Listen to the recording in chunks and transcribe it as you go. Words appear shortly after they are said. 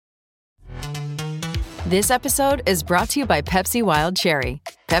This episode is brought to you by Pepsi Wild Cherry.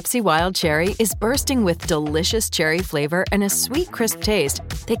 Pepsi Wild Cherry is bursting with delicious cherry flavor and a sweet, crisp taste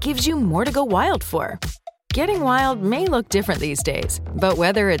that gives you more to go wild for. Getting wild may look different these days, but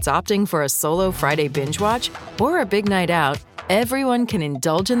whether it's opting for a solo Friday binge watch or a big night out, everyone can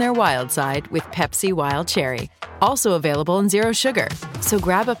indulge in their wild side with Pepsi Wild Cherry. Also available in Zero Sugar. So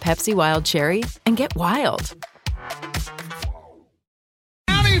grab a Pepsi Wild Cherry and get wild.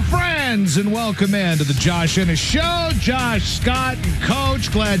 Howdy, friends, and welcome in to the Josh Ennis Show. Josh, Scott, and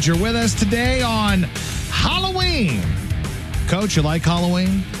Coach, glad you're with us today on Halloween. Coach, you like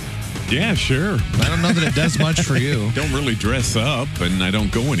Halloween? Yeah, sure. I don't know that it does much for you. Don't really dress up, and I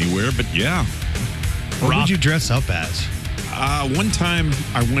don't go anywhere, but yeah. What would you dress up as? One time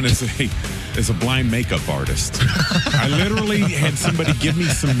I went as a blind makeup artist. I literally had somebody give me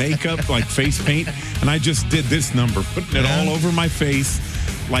some makeup, like face paint, and I just did this number, putting it all over my face,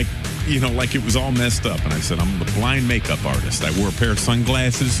 like it was all messed up. And I said, I'm the blind makeup artist. I wore a pair of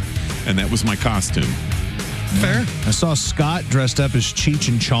sunglasses, and that was my costume. Fair. I saw Scott dressed up as Cheech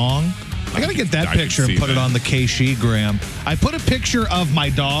and Chong. I got to get that picture and put it on the KSheegram. I put a picture of my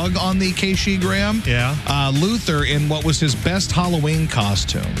dog on the KSheegram. Yeah. Luther, in what was his best Halloween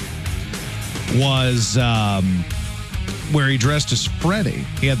costume, was where he dressed as Freddy.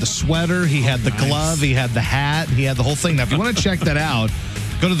 He had the sweater, he had the glove, he had the hat, he had the whole thing. Now, if you want to check that out,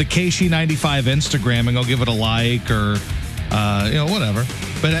 go to the KShe95 Instagram and go give it a like or, whatever.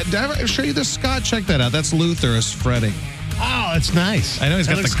 But did I show you this, Scott? Check that out. That's Luther as Freddy. Oh, that's nice. I know he's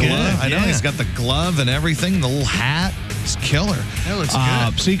got the glove. I know he's got the glove and everything. The little hat. It's killer. That looks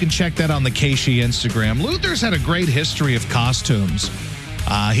good. So you can check that on the KShe Instagram. Luther's had a great history of costumes.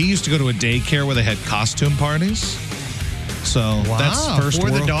 He used to go to a daycare where they had costume parties. So that's first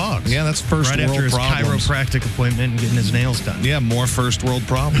for world. The dogs. Yeah, that's first right world after his problems. chiropractic appointment and getting his nails done. Yeah, more first world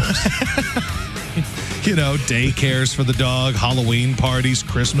problems. Daycares for the dog, Halloween parties,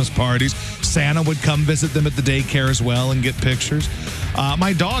 Christmas parties. Santa would come visit them at the daycare as well and get pictures.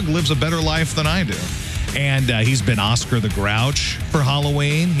 My dog lives a better life than I do. And he's been Oscar the Grouch for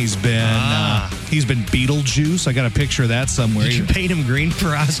Halloween. He's been Beetlejuice. I got a picture of that somewhere. Did you paint him green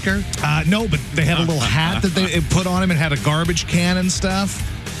for Oscar? No, but they had a little hat that they put on him and had a garbage can and stuff.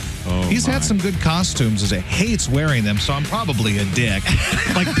 He's had some good costumes. He hates wearing them, so I'm probably a dick.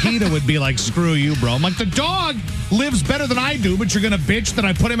 Like PETA would be like, screw you, bro. I'm like, the dog lives better than I do, but you're going to bitch that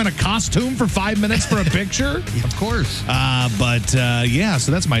I put him in a costume for 5 minutes for a picture? Yeah, of course.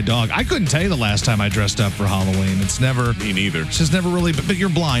 So that's my dog. I couldn't tell you the last time I dressed up for Halloween. It's never... Me neither. It's just never really... But you're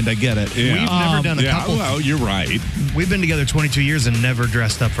blind. I get it. Yeah. We've never done a couple... Well, you're right. We've been together 22 years and never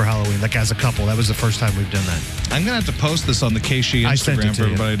dressed up for Halloween, like as a couple. That was the first time we've done that. I'm going to have to post this on the KShe Instagram for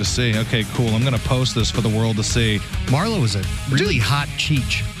everybody to see. Okay, cool. I'm going to post this for the world to see. Marlo was a really hot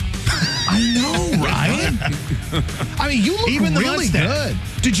Cheech. I know, right? I mean, you look Even really good.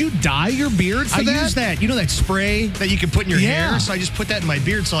 Did you dye your beard for that? I used that. You know that spray that you can put in your hair? So I just put that in my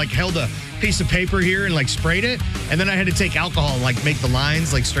beard. So I held a piece of paper here and sprayed it. And then I had to take alcohol and make the lines,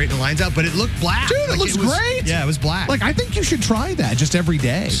 straighten the lines out. But it looked black. Dude, it looks great. Yeah, it was black. I think you should try that just every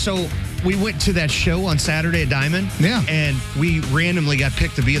day. So we went to that show on Saturday at Diamond. Yeah. And we randomly got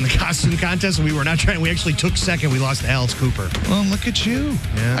picked to be in the costume contest. And we were not trying. We actually took second. We lost to Alice Cooper. Well, look at you.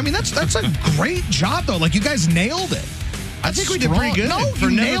 Yeah. I mean, that's a great job, though. You guys nailed it. I think we did pretty good. No, you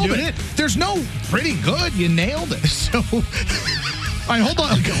nailed it. There's no pretty good. You nailed it. So... All right, hold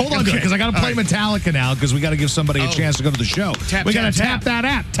on, because I got to play Metallica now because we got to give somebody a chance to go to the show. We got to tap that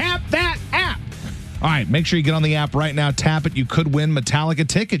app. Tap that app. All right, make sure you get on the app right now. Tap it. You could win Metallica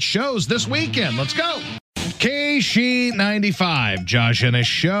ticket shows this weekend. Let's go. KShe95, Josh Ennis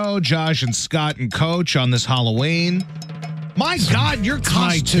Show. Josh and Scott and Coach on this Halloween. My God, your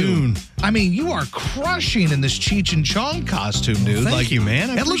costume. I mean, you are crushing in this Cheech and Chong costume, dude. Thank you,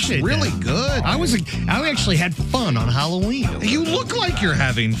 man. It looks really good. I actually had fun on Halloween. You look like you're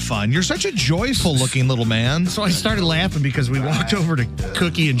having fun. You're such a joyful looking little man. So I started laughing because we walked over to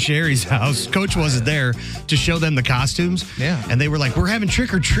Cookie and Sherry's house. Coach wasn't there to show them the costumes. Yeah. And they were like, we're having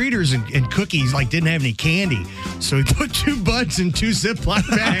trick-or-treaters, and Cookie's didn't have any candy. So he put 2 buds in 2 Ziploc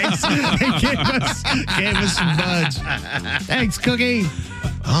bags and gave us some buds. Thanks, Cookie.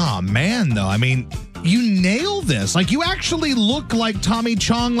 Oh, man, though. I mean, you nail this. You actually look like Tommy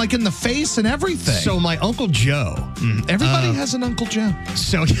Chong, in the face and everything. So my Uncle Joe. Everybody has an Uncle Joe.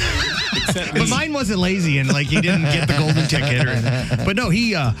 So, but mine wasn't lazy and he didn't get the golden ticket or anything. But no,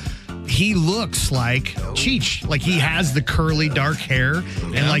 he looks like Cheech. He has the curly dark hair.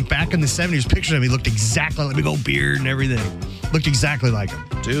 Yeah. And back in the 70s, pictures of him, he looked exactly like big old beard and everything. Looked exactly like him.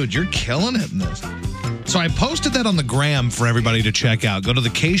 Dude, you're killing it in this. So I posted that on the gram for everybody to check out. Go to the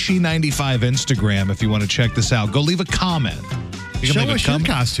KSHE95 Instagram if you want to check this out. Go leave a comment. You can Show leave a us your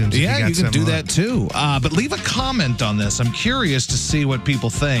costumes. if Yeah, got you can some do on. that too. But leave a comment on this. I'm curious to see what people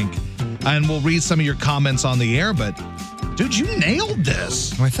think. And we'll read some of your comments on the air. But, dude, you nailed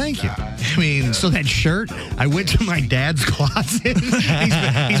this. Why, thank you. I mean, So that shirt, I went to my dad's closet.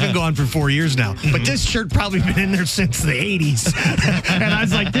 he's been gone for 4 years now. But this shirt probably been in there since the 80s. And I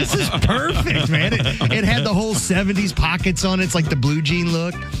was like, this is perfect, man. It had the whole 70s pockets on it. It's like the blue jean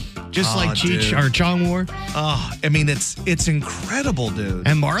look. Just like Cheech dude. or Chong wore. oh, I mean, it's incredible, dude.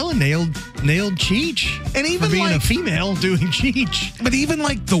 And Marla nailed Cheech. And even for being like- a female doing Cheech. But even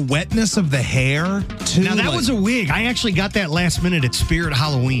like the wetness of the hair, too. Now, that like- was a wig. I actually got that last minute at Spirit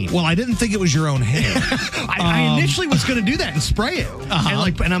Halloween. Well, I didn't think it was your own hair. I initially was going to do that and spray it.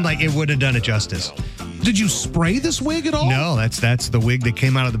 And I'm like, it would have done it justice. Did you spray this wig at all? No, that's the wig that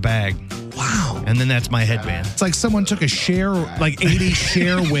came out of the bag. Wow. And then that's my headband. It's like someone took a Cher, like 80s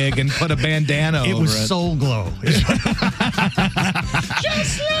Cher wig and put a bandana It over was it. Soul Glow. Just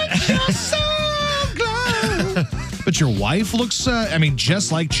let your soul glow. But your wife looks,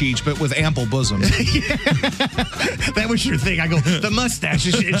 just like Cheech, but with ample bosom. That was your thing. I go, the mustache.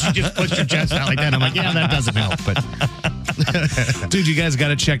 And she just pushed her chest out like that. I'm like, yeah, that doesn't help. But Dude, you guys got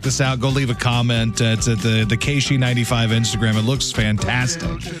to check this out. Go leave a comment. It's at the KSHE95 Instagram. It looks fantastic.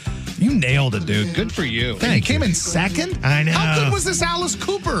 You nailed it, dude. Good for you. And you came in second? I know. How good was this Alice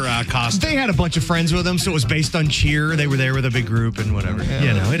Cooper costume? they had a bunch of friends with them, so it was based on cheer. They were there with a big group and whatever.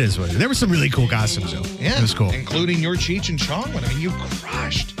 You know, it is what it is. There were some really cool costumes, though. Yeah, It was cool. including your Cheech and Chong one. I mean, you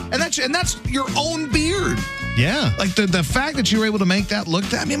crushed, and that's your own beard. Yeah. Like the fact that you were able to make that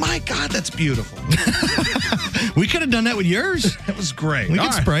look. I mean, my God, that's beautiful. We could have done that with yours. It was great. We All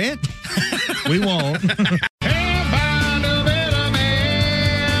could right. spray it. We won't.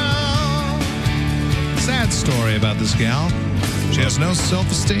 Sad story about this gal. She has no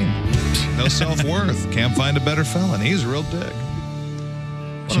self-esteem, no self-worth. Can't find a better fella. And he's a real dick.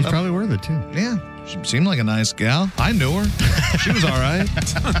 She's probably worth it, too. Yeah, she seemed like a nice gal. I knew her. She was all right.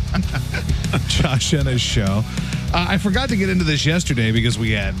 Josh and his show. I forgot to get into this yesterday because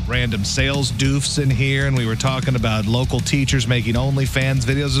we had random sales doofs in here and we were talking about local teachers making OnlyFans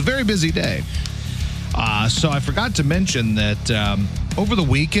videos. It was a very busy day. So I forgot to mention that over the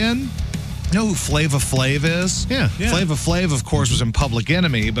weekend, you know who Flava Flav is? Yeah. Flava Flav, of course, was in Public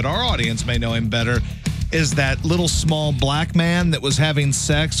Enemy, but our audience may know him better is that little small black man that was having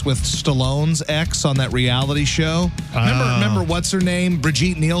sex with Stallone's ex on that reality show. Remember what's her name?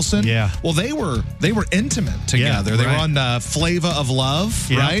 Brigitte Nielsen? Yeah. Well, they were intimate together. Yeah, they were right. on Flava of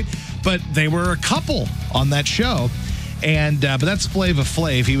Love, Yeah. right? But they were a couple on that show. And but that's Flava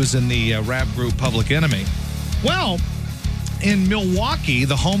Flav. He was in the rap group Public Enemy. Well, in Milwaukee,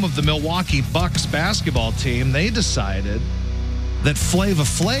 the home of the Milwaukee Bucks basketball team, they decided that Flava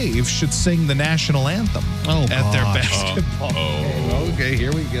Flav should sing the national anthem at their basketball game. Okay,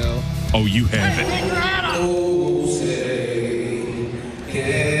 here we go. Oh, you have it.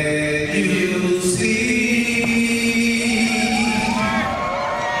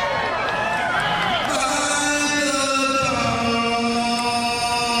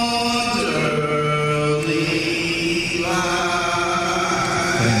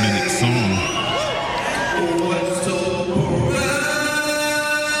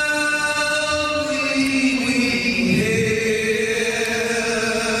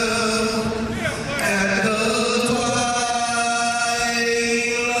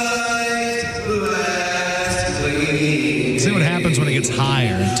 See what happens when it gets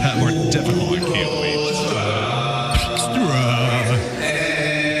higher and more difficult. I can't wait.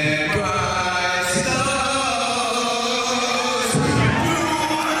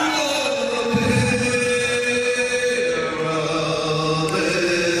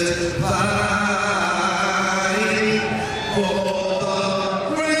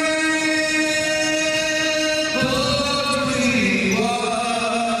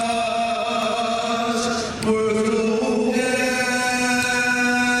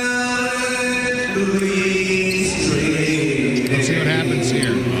 Let's see what happens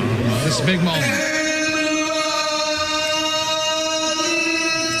here. This is a big moment.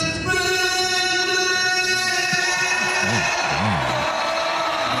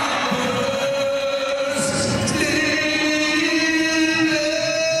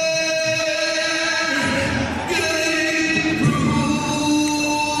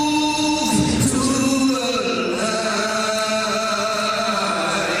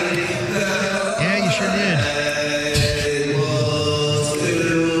 Yeah, you sure did.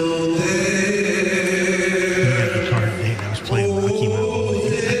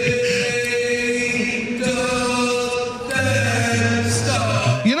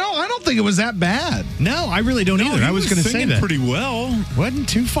 think it was that bad. No, I really don't either. he I was going to say singing that. pretty well. Wasn't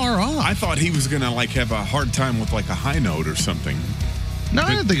too far off. I thought he was going to have a hard time with a high note or something. No,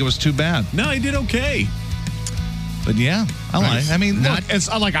 I didn't think it was too bad. No, he did okay. But yeah, Nice. I mean, look, it's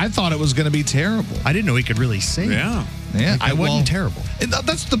like I thought it was going to be terrible. I didn't know he could really sing. Yeah. Yeah, It wasn't terrible.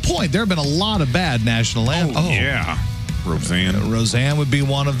 That's the point. There have been a lot of bad national anthems. Yeah. Roseanne. Roseanne would be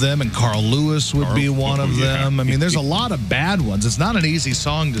one of them, and Carl Lewis would be one of them. I mean, there's a lot of bad ones. It's not an easy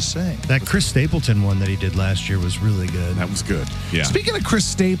song to sing. That Chris Stapleton one that he did last year was really good. That was good. Yeah. Speaking of Chris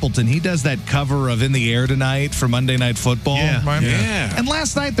Stapleton, he does that cover of In the Air Tonight for Monday Night Football. Yeah. right? Yeah. And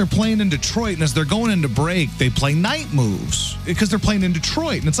last night they're playing in Detroit, and as they're going into break, they play Night Moves because they're playing in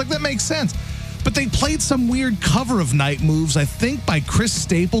Detroit. And it's like, that makes sense. But they played some weird cover of Night Moves, I think, by Chris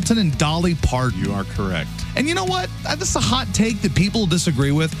Stapleton and Dolly Parton. You are correct. And you know what? This is a hot take that people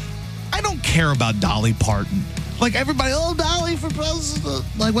disagree with. I don't care about Dolly Parton. Like everybody, oh, Dolly for president.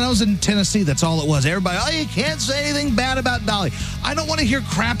 Like when I was in Tennessee, that's all it was. Everybody, oh, you can't say anything bad about Dolly. I don't want to hear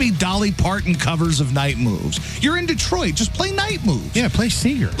crappy Dolly Parton covers of Night Moves. You're in Detroit. Just play Night Moves. Yeah, play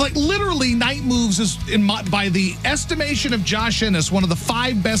Seeger. Like literally, Night Moves is, by the estimation of Josh Ennis, one of the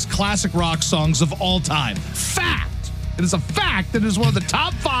 5 best classic rock songs of all time. Fact. It is a fact that it is one of the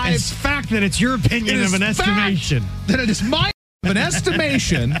top 5. It's fact that it's your opinion of an estimation. That it is my an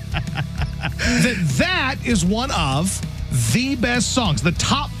estimation that is one of the best songs. The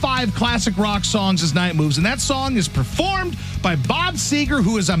top 5 classic rock songs is Night Moves, and that song is performed by Bob Seger,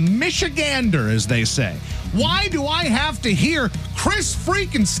 who is a Michigander, as they say. Why do I have to hear Chris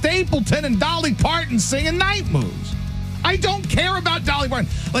freaking Stapleton and Dolly Parton singing Night Moves? I don't care about Dolly Parton.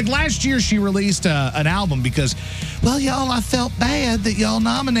 Like last year, she released an album because, well, y'all, I felt bad that y'all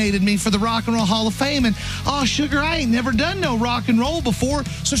nominated me for the Rock and Roll Hall of Fame. And, oh, sugar, I ain't never done no rock and roll before.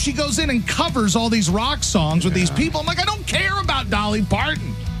 So she goes in and covers all these rock songs with these people. I'm like, I don't care about Dolly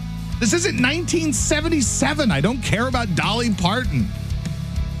Parton. This isn't 1977. I don't care about Dolly Parton.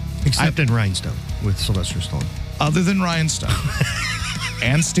 Except in Rhinestone with Sylvester Stallone. Other than Rhinestone.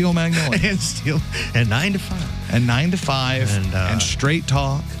 And Steel Magnolia. And 9 to 5. And 9 to 5. And Straight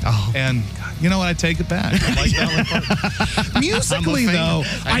Talk. Oh. And you know what? I take it back. I like Dolly Parton. Musically, though,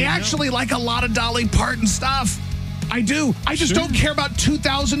 I actually like a lot of Dolly Parton stuff. I do. I just don't care about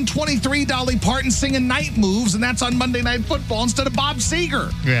 2023 Dolly Parton singing Night Moves, and that's on Monday Night Football instead of Bob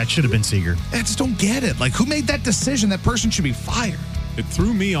Seger. Yeah, it should have been Seger. I just don't get it. Like, who made that decision? That person should be fired. It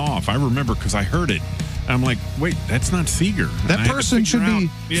threw me off. I remember because I heard it. I'm like, wait, that's not Seeger. That person should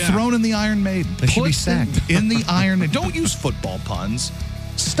be thrown in the Iron Maiden. They should be sacked. In the Iron Maiden. Don't use football puns.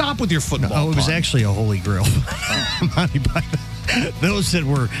 Stop with your football puns. Oh, it was actually a holy grail. Monty Python. Those that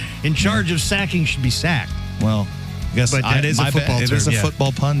were in charge of sacking should be sacked. Well, I guess but that is a football term. It is a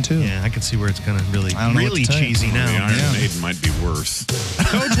football pun, too. Yeah, I can see where it's going to really cheesy now. The Iron Maiden might be worse.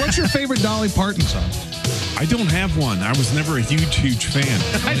 Coach, what's your favorite Dolly Parton song? I don't have one. I was never a huge fan.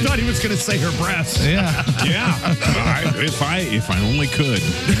 I thought he was going to say her breasts. Yeah. Yeah. If I only could.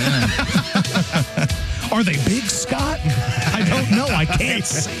 Yeah. Are they big, Scott? I don't know. I can't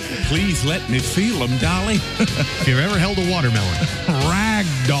see. Please let me feel them, Dolly. If you've ever held a watermelon.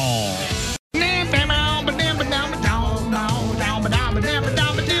 Ragdoll.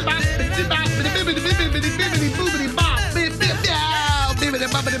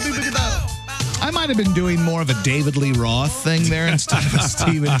 I might have been doing more of a David Lee Roth thing there instead of a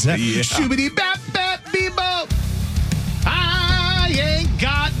Steven Shoobity bap bap bebo. I ain't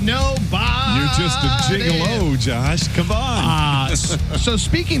got nobody. You're just a gigolo, Josh. Come on. So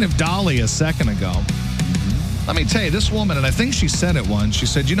speaking of Dolly a second ago, let me tell you, this woman, and I think she said it once, she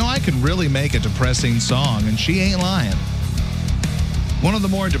said, you know, I can really make a depressing song, and she ain't lying. One of the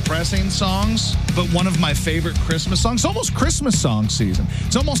more depressing songs, but one of my favorite Christmas songs. It's almost Christmas song season.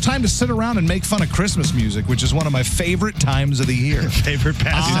 It's almost time to sit around and make fun of Christmas music, which is one of my favorite times of the year. Favorite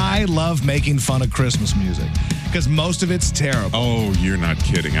pastime. I love making fun of Christmas music because most of it's terrible. Oh, you're not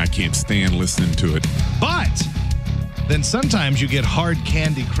kidding. I can't stand listening to it. But then sometimes you get Hard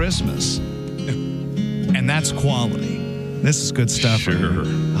Candy Christmas, and that's quality. This is good stuff. Sure.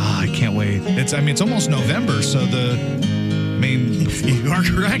 I can't wait. It's almost November, so you are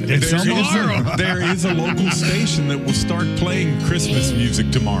correct. It's tomorrow. There is a local station that will start playing Christmas music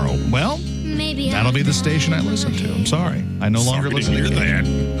tomorrow. Well, that'll be the station I listen to. I'm sorry. I no longer listen to that.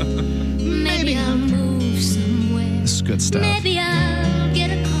 Maybe I'll move somewhere. This is good stuff. Maybe I'll get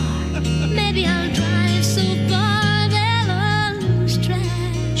a car. Maybe I'll drive so far that I'll lose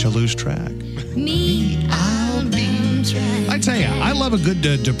track. She'll lose track. Me, I'll lose track. I tell you, I love a good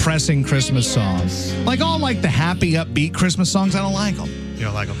depressing Christmas song. Like all like the happy, upbeat Christmas songs, I don't like them. You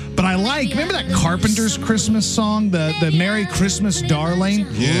don't like them? But I remember that Carpenter's Christmas song, the Merry Christmas, Darling?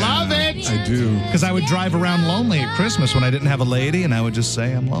 Yeah, Love it. I do. Because I would drive around lonely at Christmas when I didn't have a lady, and I would just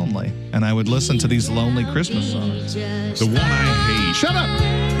say I'm lonely. And I would listen to these lonely Christmas songs. The one I hate. Shut up.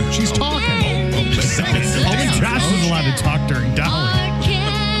 She's talking. Only Josh was allowed to talk during Dolly.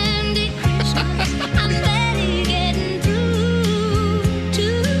 Candy Christmas, I'm barely getting through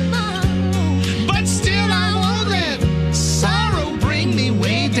tomorrow. But still I won't let sorrow bring me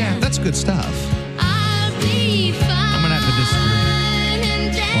way down. That's good stuff. I'll be fine. I'm gonna have to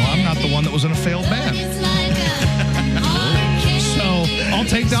disagree. Well, I'm not the one that was in a failed band. It's like a hard candy So I'll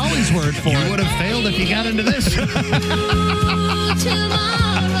take Dolly's word for You it. would have failed if you got into this.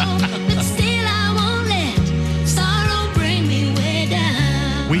 tomorrow, but still I won't let sorrow bring me way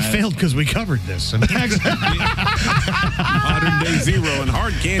down. We failed because we covered this. I mean, Modern Day Zero and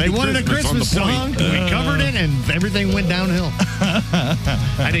Hard Candy. they wanted a Christmas on the song. point. We covered it, and everything went downhill.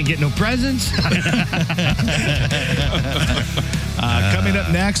 I didn't get no presents. Coming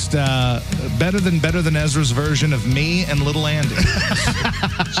up next, better than Ezra's version of me and Little Andy.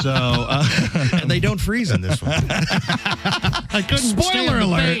 So, And they don't freeze in this one. I couldn't spoiler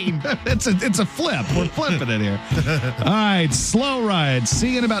alert! It's a flip. We're flipping it here. All right, slow ride.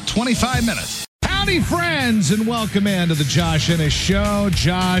 See you in about 25 minutes. Howdy, friends, and welcome into the Josh Ennis Show.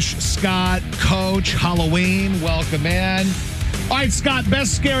 Josh, Scott, Coach, Halloween. Welcome in. All right, Scott,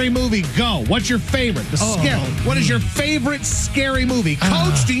 best scary movie, go. What's your favorite? Scary. What is your favorite scary movie?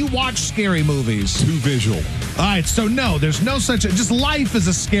 Coach, do you watch scary movies? Too visual. All right, so no, there's no such, just life is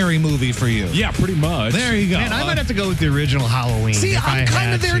a scary movie for you. Yeah, pretty much. There you go. Man, I might have to go with the original Halloween. See, if I'm I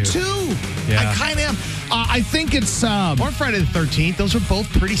kind of had there to. too. Yeah. I kind of am. I think it's Or Friday the 13th. Those are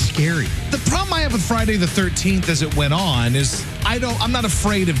both pretty scary. the problem I have with Friday the 13th as it went on is I'm not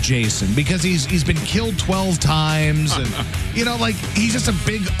afraid of Jason because he's been killed 12 times and like he's just a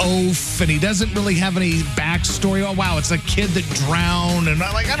big oaf and he doesn't really have any backstory. Oh wow, it's a kid that drowned and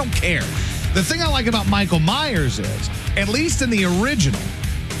I don't care. The thing I like about Michael Myers is, at least in the original,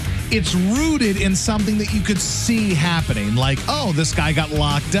 it's rooted in something that you could see happening. Like, oh, this guy got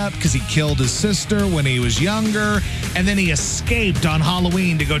locked up because he killed his sister when he was younger, and then he escaped on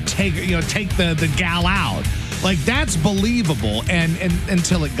Halloween to go take the gal out. Like, that's believable, and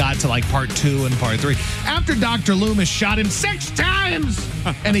until it got to like part 2 and part 3. After Dr. Loomis shot him 6 times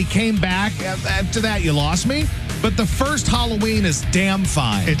and he came back, after that you lost me. But the first Halloween is damn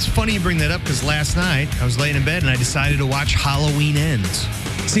fine. It's funny you bring that up because last night I was laying in bed and I decided to watch Halloween Ends.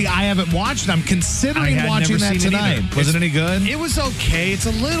 See, I haven't watched it. I'm considering I had watching never that seen it tonight. either. Was it any good? It was okay. It's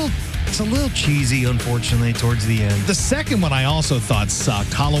a little cheesy, unfortunately, towards the end. The second one I also thought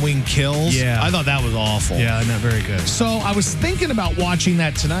sucked. Halloween Kills. Yeah. I thought that was awful. Yeah, not very good. So I was thinking about watching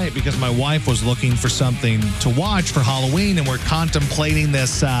that tonight because my wife was looking for something to watch for Halloween, and we're contemplating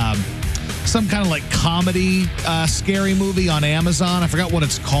this some kind of like comedy scary movie on Amazon. I forgot what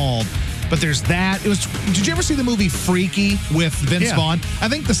it's called. But there's that. Did you ever see the movie Freaky with Vince Vaughn? I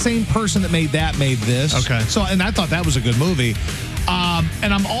think the same person that made this. Okay. So, and I thought that was a good movie.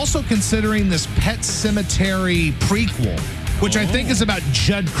 And I'm also considering this Pet Sematary prequel, which I think is about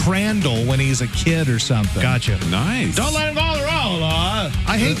Judd Crandall when he's a kid or something. Gotcha. Nice. Don't let him go on the road.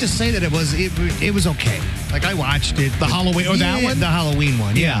 I hate to say that it was okay. Like I watched it. The Halloween or that one? The Halloween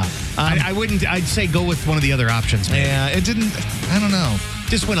one. Yeah. I'd say go with one of the other options. Maybe. Yeah, it didn't. I don't know.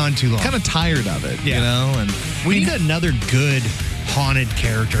 Just went on too long. Kind of tired of it, you know. And we need another good haunted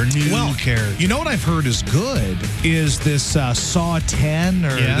character, new character. You know what I've heard is good is this Saw 10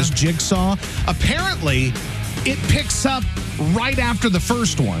 or this Jigsaw. Apparently, it picks up right after the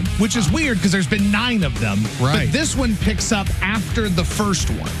first one, which is weird because there's been 9 of them. Right. But this one picks up after the first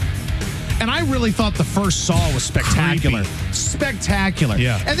one. And I really thought the first Saw was spectacular. Creepy. Spectacular.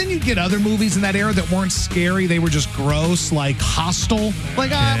 Yeah. And then you'd get other movies in that era that weren't scary. They were just gross, like Hostel. Like,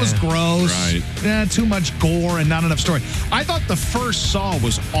 that was gross. Right. Yeah, too much gore and not enough story. I thought the first Saw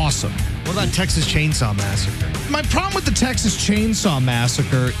was awesome. What about Texas Chainsaw Massacre? My problem with the Texas Chainsaw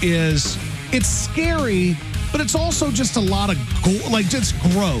Massacre is it's scary, but it's also just a lot of just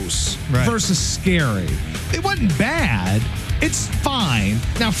gross versus scary. It wasn't bad. It's fine.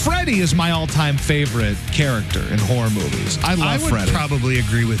 Now, Freddy is my all-time favorite character in horror movies. I love Freddy. I would probably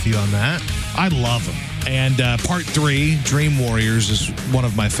agree with you on that. I love him. And part 3, Dream Warriors, is one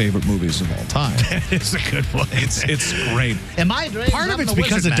of my favorite movies of all time. It's a good one. It's great. And part of it's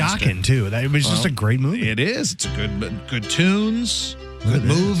because of Dokken, too. It was just a great movie. It is. It's good tunes, good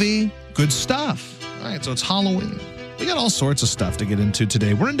movie, good stuff. All right, so it's Halloween. We got all sorts of stuff to get into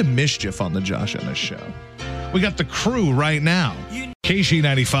today. We're into mischief on the Josh Ennis Show. We got the crew right now.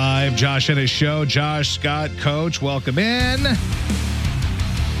 KC95, Josh Ennis Show. Josh, Scott, Coach, welcome in.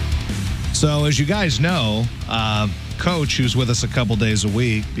 So, as you guys know, Coach, who's with us a couple days a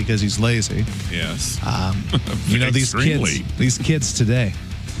week because he's lazy. Yes. You know, these kids today.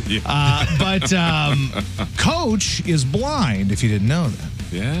 Yeah. But Coach is blind, if you didn't know that.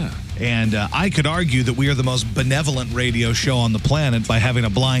 Yeah. And I could argue that we are the most benevolent radio show on the planet by having a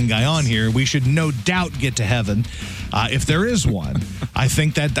blind guy on here. We should no doubt get to heaven if there is one. I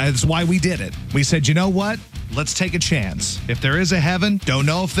think that's why we did it. We said, you know what? Let's take a chance. If there is a heaven, don't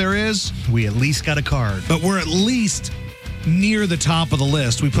know if there is. We at least got a card. But we're at least near the top of the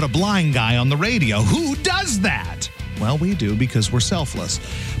list. We put a blind guy on the radio. Who does that? Well, we do because we're selfless.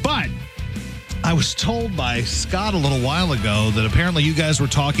 But I was told by Scott a little while ago that apparently you guys were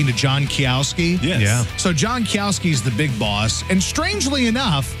talking to John Kiowski. Yes. Yeah. So John Kiowski's the big boss, and strangely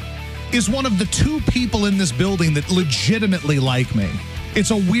enough, is one of the two people in this building that legitimately like me.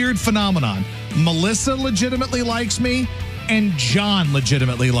 It's a weird phenomenon. Melissa legitimately likes me, and John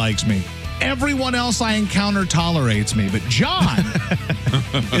legitimately likes me. Everyone else I encounter tolerates me, but John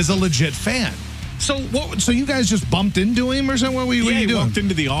is a legit fan. So So you guys just bumped into him or something? What were you He doing? walked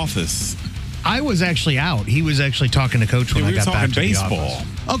into the office. I was actually out. He was actually talking to Coach when We I were got back talking to baseball. the office.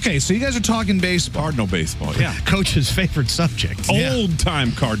 Okay, so you guys are talking baseball. Cardinal baseball. Yeah. Coach's favorite subject. Old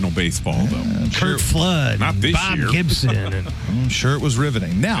time Cardinal baseball, though. Kurt Flood, Not this Bob year. Gibson. And I'm sure it was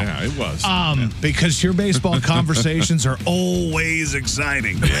riveting. Now, Yeah, it was. because your baseball conversations are always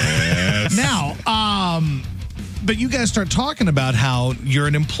exciting. Yes. Now, but you guys start talking about how you're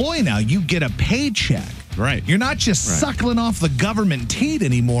an employee now. You get a paycheck. Right. You're not just suckling off the government teat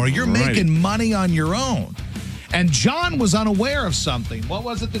anymore. You're making money on your own. And John was unaware of something. What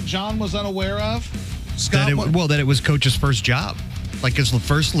was it that John was unaware of? Scott, that it was Coach's first job. Like his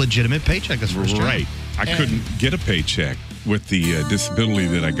first legitimate paycheck, his first job. Right. I couldn't get a paycheck with the disability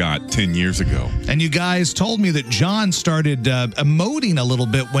that I got 10 years ago. And you guys told me that John started emoting a little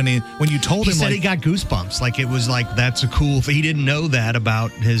bit when you told He him, said like, he got goosebumps. Like it was like, that's a cool thing. He didn't know that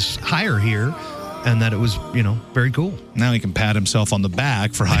about his hire here. And that it was, very cool. now he can pat himself on the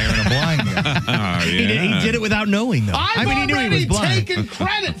back for hiring a blind guy. He did it without knowing, though. I've he knew he was blind. taken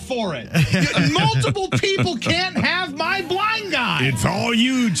credit for it. Multiple people can't have my blind guy. It's all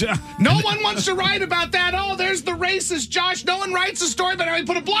you, John. No one wants to write about that. Oh, there's the racist Josh. No one writes a story about how he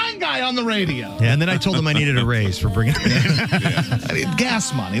put a blind guy on the radio. Yeah, and then I told him I needed a raise for bringing him in. I need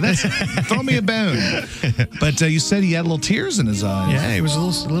gas money. Throw me a bone. But you said he had little tears in his eyes. Yeah, he was a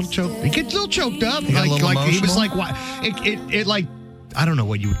little choked. He gets a little choked up. He got a little he was emotional? like, why? It like, I don't know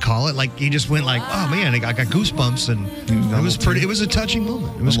what you would call it. Like he just went like, oh man, I got goosebumps, and it was pretty. It was a touching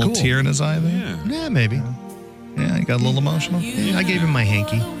moment. It was a little cool. tear in his eye there. Yeah, maybe. Yeah, he got a little emotional. Yeah, I gave him my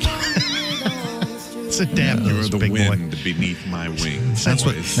hanky. It's a dab You're those the big boy. wind beneath my wings. That's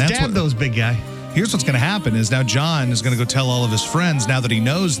what- boys. that's Dab what- those big guy. Here's what's going to happen is now John is going to go tell all of his friends, now that he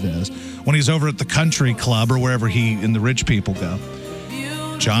knows this, when he's over at the country club or wherever he and the rich people go.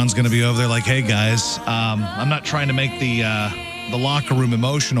 John's going to be over there like, hey, guys, I'm not trying to make the locker room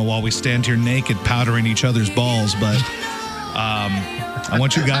emotional while we stand here naked powdering each other's balls, but I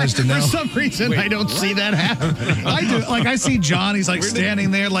want you guys to know. For some reason, I don't see that happening. I do. Like, I see John, he's like standing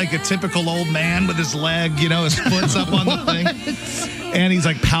there like a typical old man with his leg, his foot's up on the thing. And he's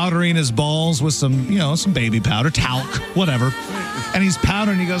like powdering his balls with some, some baby powder, talc, whatever. And he's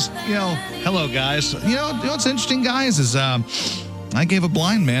powdering. He goes, hello, guys. You know what's interesting, guys, is I gave a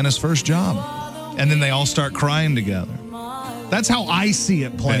blind man his first job. And then they all start crying together. That's how I see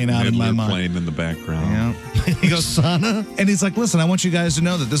it playing out in my Midler mind. playing in the background. Yeah. He goes, Sana. And he's like, listen, I want you guys to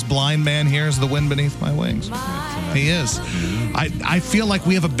know that this blind man here is the wind beneath my wings. He is. I feel like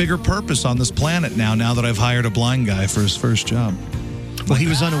we have a bigger purpose on this planet now that I've hired a blind guy for his first job. Well, he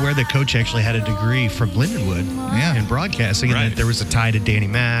was unaware that Coach actually had a degree from Lindenwood in broadcasting, and that there was a tie to Danny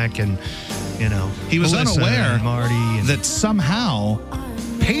Mac, and he was Melissa unaware and Marty, and that somehow,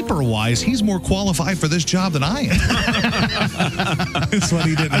 paper-wise, he's more qualified for this job than I am. That's what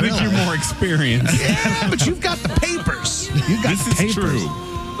he didn't I think realize. you're more experienced. Yeah, but you've got the papers. You've got This is papers.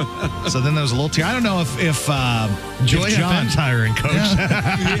 true. So then there was a little tear. I don't know if Joy John, FM's hiring, Coach.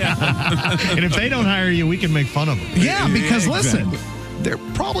 And if they don't hire you, we can make fun of them. Yeah, because Exactly. listen, they're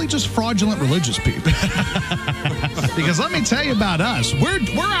probably just fraudulent religious people. Because let me tell you about us. We're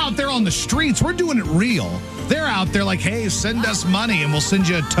out there on the streets. We're doing it real. They're out there like, hey, send us money and we'll send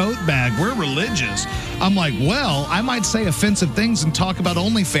you a tote bag. We're religious. I'm like, well, I might say offensive things and talk about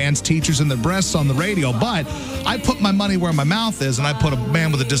OnlyFans teachers and their breasts on the radio, but I put my money where my mouth is, and I put a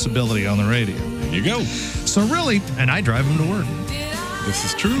man with a disability on the radio. There you go. So really, And I drive them to work. This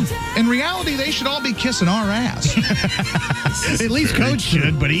is true. In reality, they should all be kissing our ass. At least Coach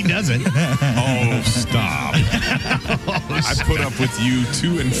should, but he doesn't. Oh, stop. I put up with you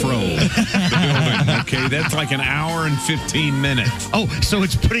to and fro the building, okay? That's like an hour and 15 minutes. Oh, so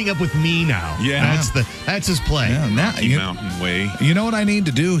it's putting up with me now. Yeah. That's his play. Yeah, now, Rocky Mountain Way. You know what I need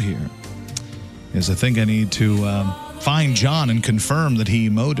to do here? Is I think I need to find John and confirm that he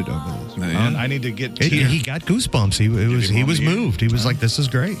emoted over this. Yeah. I need to get He got goosebumps. He was moved. He was like, "This is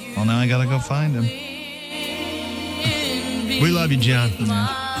great." Well, now I got to go find him. We love you, John.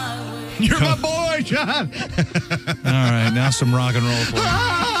 You're my boy, John. All right, now some rock and roll for you.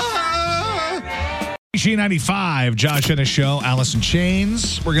 G95, Josh and a show, Allison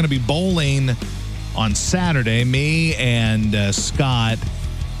Chains. We're going to be bowling on Saturday. Me and Scott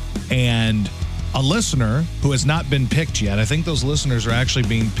and a listener who has not been picked yet. I think those listeners are actually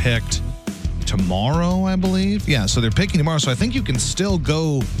being picked tomorrow, I believe. Yeah, so they're picking tomorrow. So I think you can still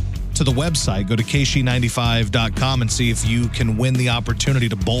go to the website, go to kc95.com and see if you can win the opportunity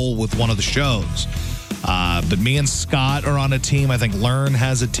to bowl with one of the shows. But me and Scott are on a team. I think Learn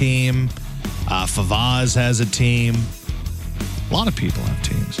has a team. Favaz has a team. A lot of people have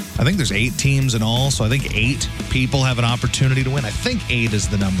teams. I think there's 8 teams in all, so I think 8 people have an opportunity to win. I think 8 is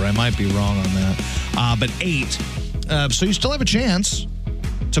the number. I might be wrong on that. But 8. So you still have a chance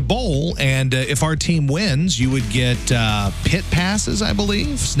to bowl, and if our team wins, you would get pit passes, I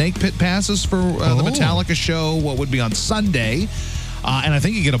believe. Snake pit passes for the Metallica show, what would be on Sunday. And I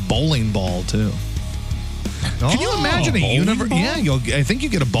think you get a bowling ball, too. Can you imagine a universe? Yeah, I think you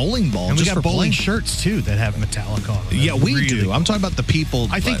get a bowling ball. And we just got for bowling playing. shirts, too, that have Metallica on them. Yeah, we Really do. cool. I'm talking about the people.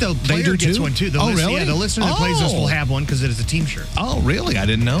 I think the they player do gets too? one, too. Really? Yeah, the listener that plays this will have one because it is a team shirt. Oh, really? I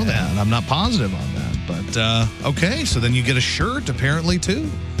didn't know that. I'm not positive on that. But, okay, so then you get a shirt, apparently, too.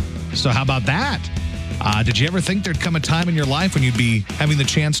 So how about that? Did you ever think there'd come a time in your life when you'd be having the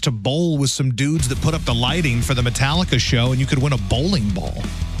chance to bowl with some dudes that put up the lighting for the Metallica show and you could win a bowling ball?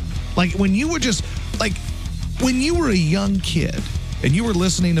 Like, when you were when you were a young kid and you were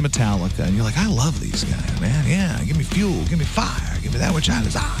listening to Metallica and you're like, I love these guys, man. Yeah, give me fuel, give me fire, give me that which I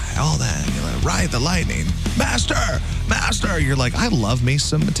desire, all that. And you're like, ride the lightning. Master. You're like, I love me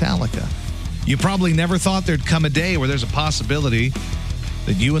some Metallica. You probably never thought there'd come a day where there's a possibility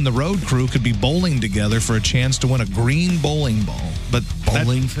that you and the road crew could be bowling together for a chance to win a green bowling ball. But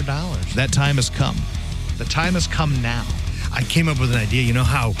Bowling for dollars. that time has come. The time has come now. I came up with an idea. You know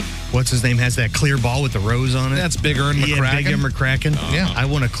how, what's his name, has that clear ball with the rose on it? That's Big Ern McCracken. Yeah, Big Ern McCracken. Yeah. I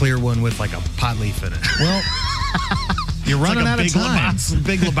want a clear one with like a pot leaf in it. Well, you're running out of time.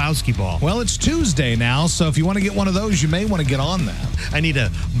 Big Lebowski ball. Well, it's Tuesday now, so if you want to get one of those, you may want to get on that. I need a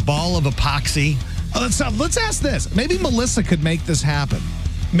ball of epoxy. Let's ask this. Maybe Melissa could make this happen.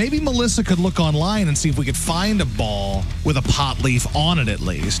 Maybe Melissa could look online and see if we could find a ball with a pot leaf on it at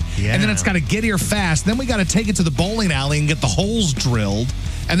least. Yeah. And then it's got to get here fast. Then we got to take it to the bowling alley and get the holes drilled.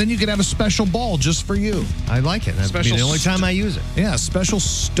 And then you could have a special ball just for you. I like it. That'd be the only time I use it. Yeah, a special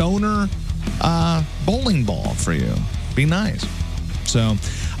stoner bowling ball for you. Be nice. So,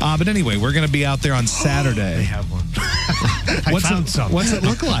 but anyway, we're going to be out there on Saturday. They have one. I found some. What's it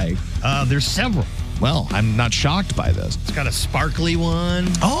look like? There's several. Well, I'm not shocked by this. It's got a sparkly one.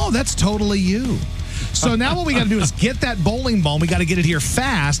 Oh, that's totally you. So now what we got to do is get that bowling ball. We got to get it here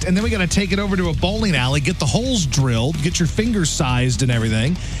fast, and then we got to take it over to a bowling alley, get the holes drilled, get your fingers sized and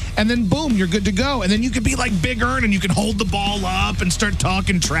everything, and then boom, you're good to go. And then you could be like Big Ern, and you can hold the ball up and start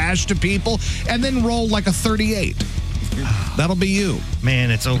talking trash to people, and then roll like a 38. That'll be you.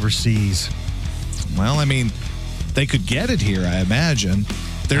 Man, it's overseas. Well, I mean, they could get it here, I imagine.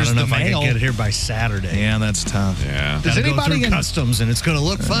 There's I don't know the if mail. I can get it here by Saturday. Yeah, that's tough. Yeah. Does Gotta go anybody through in customs, and it's going to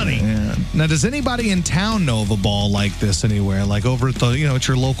look funny. Yeah. Now, does anybody in town know of a ball like this anywhere? Like over at the, at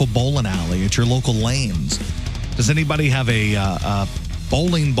your local bowling alley, at your local lanes? Does anybody have a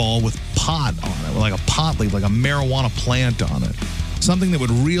bowling ball with pot on it, like a pot leaf, like a marijuana plant on it? Something that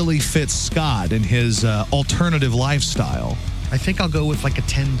would really fit Scott in his alternative lifestyle. I think I'll go with like a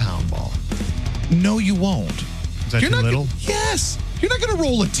 10-pound ball. No, you won't. Is that too little? Yes. You're not going to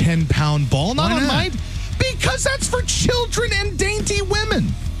roll a 10-pound ball. Not Why on not? mine. Because that's for children and dainty women.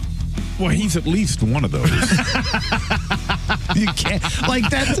 Well, he's at least one of those. You can't. Like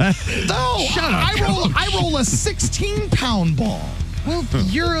that. No. Shut up, I roll a 16-pound ball. Well,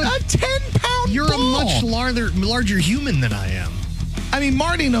 you're A 10-pound You're ball. a much larger human than I am. I mean,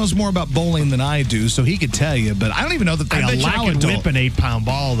 Marty knows more about bowling than I do, so he could tell you, but I don't even know that they I bet allow you I it could to. whip an 8-pound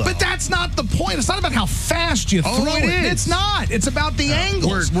ball, though. But that's not the point. It's not about how fast you Oh, throw it is. It's not. It's about the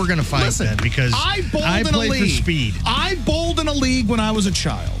angles. We're going to fight Listen, then because I bowled I in a played league. for speed. I bowled in a league when I was a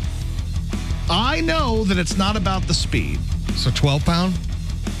child. I know that it's not about the speed. So 12 pound?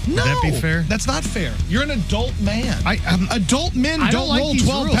 No. Would that be fair? That's not fair. You're an adult man. Adult men I don't like roll these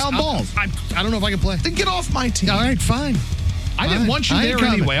 12-pound rules. balls. I don't know if I can play. Then get off my team. All right, fine. I didn't want you there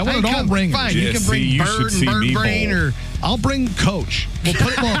anyway. I wanted all ringers. Fine, you can bring Bird and Bird Brain, or I'll bring Coach. We'll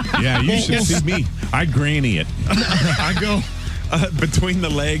put him on. Yeah, you should see me. I granny it. I go between the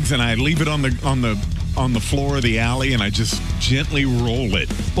legs and I leave it on the floor of the alley and I just gently roll it.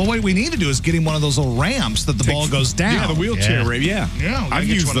 Well, what we need to do is get him one of those little ramps that the ball goes down. Yeah, the wheelchair ramp. Yeah, Yeah, I've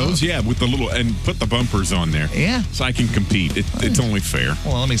used those. Yeah, with the little and put the bumpers on there. Yeah, so I can compete. It's only fair.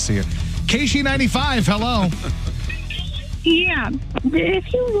 Well, let me see it. KC95, hello. Yeah,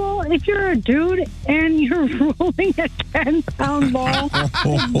 if you're a dude and you're rolling a 10-pound ball,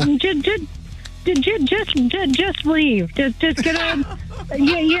 just leave. Just get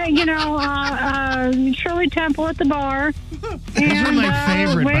Shirley Temple at the bar. Those are my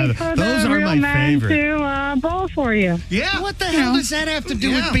favorite. Wait for Those the are real my man favorite. to bowl for you. Yeah. What the hell does that have to do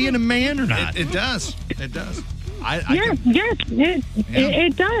with being a man or not? It does. It does. Yes,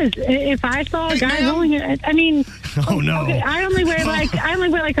 it does. If I saw a guy rolling it, I mean, oh no, okay, I only weigh like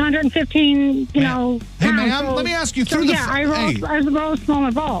 115, pounds. Hey, ma'am, so, let me ask you so through the. Yeah, I roll a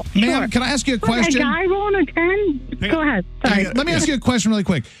smaller ball. Ma'am, Sure. can I ask you a A question? guy rolling a 10? Go ahead. Sorry. Let me ask you a question really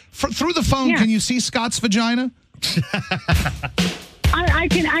quick. Through the phone, Yeah. can you see Scott's vagina? I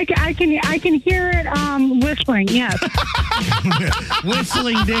can hear it whistling. Yes.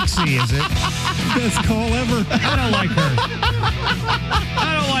 Whistling Dixie, is it? Best call ever. I don't like her.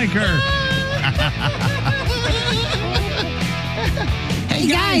 I don't like her. Hey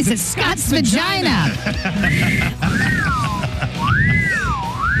guys, it's Scott's vagina.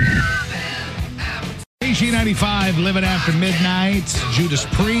 KC95, Living After Midnight. Judas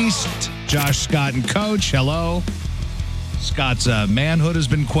Priest, Josh Scott and Coach. Hello. Scott's manhood has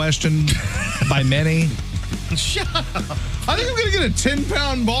been questioned by many. Shut up. I think I'm going to get a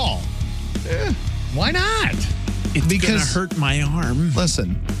 10-pound ball. Why not? It's Because- gonna hurt my arm.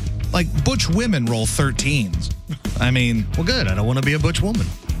 Listen, like butch women roll 13s. I mean, Well, good. I don't want to be a butch woman.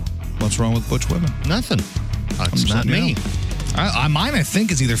 what's wrong with butch women? Nothing. It's just not letting you me. know. Mine, I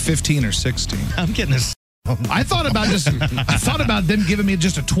think, is either 15 or 16. I'm getting a. I thought about them giving me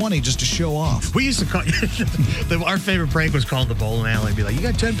just a 20 just to show off. We used to call our favorite prank was called the bowling alley. Be like, you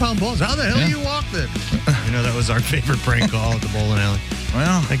got 10-pound balls. How the hell do you walk it? That was our favorite prank call at the bowling alley.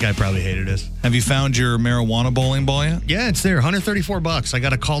 Well, That guy probably hated us. have you found your marijuana bowling ball yet? Yeah, it's there. $134. I got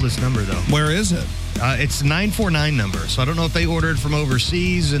to call this number though. Where is it? It's 949 number. So I don't know if they ordered from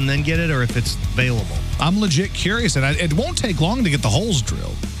overseas and then get it, or if it's available. I'm legit curious, and it won't take long to get the holes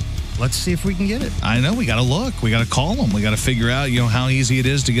drilled. Let's see if we can get it. I know, we got to look. We got to call them. We got to figure out, how easy it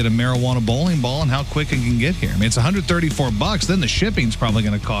is to get a marijuana bowling ball and how quick it can get here. I mean, it's $134. Then the shipping's probably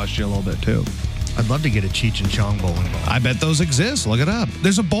going to cost you a little bit too. I'd love to get a Cheech and Chong bowling ball. I bet those exist. Look it up.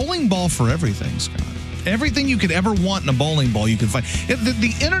 There's a bowling ball for everything, Scott. Everything you could ever want in a bowling ball, you can find.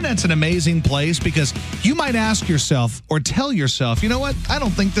 The internet's an amazing place because you might ask yourself or tell yourself, you know what? I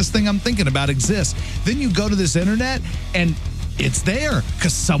don't think this thing I'm thinking about exists. Then you go to this internet and it's there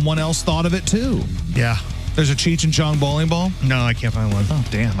because someone else thought of it too. Yeah. There's a Cheech and Chong bowling ball? No, I can't find one. Oh,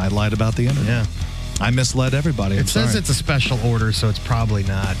 damn. I lied about the internet. Yeah. I misled everybody. It says it's a special order, so it's probably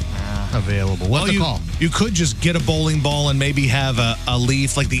not available. What's the call? You could just get a bowling ball and maybe have a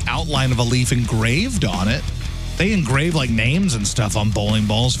leaf, like the outline of a leaf engraved on it. They engrave like names and stuff on bowling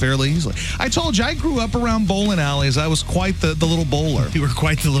balls fairly easily. I told you, I grew up around bowling alleys. I was quite the little bowler. You were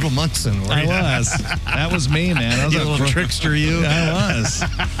quite the little Munson. I was. That was me, man. I was You little trickster, you. I was.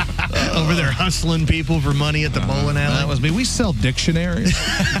 Over there hustling people for money at the bowling alley. That was me. We sell dictionaries,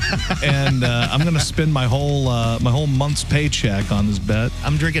 and I'm going to spend my whole month's paycheck on this bet.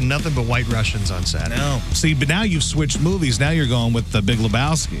 I'm drinking nothing but White Russians on Saturday. No. See, but now you've switched movies. Now you're going with the Big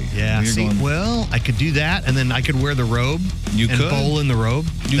Lebowski. Yeah. You're going, well, I could do that, and then I could wear the robe. You and could. bowl in the robe.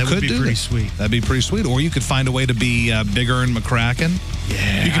 You that could would be do pretty that. sweet. That'd be pretty sweet. Or you could find a way to be bigger and McCracken.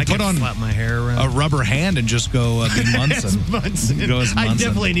 Yeah. You could I put on flap my hair around. a rubber hand and just go be Munson. Munson. Go as I Munson.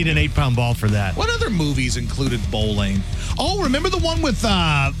 definitely need an 8-pound ball for that. What other movies included bowling? Oh, remember the one with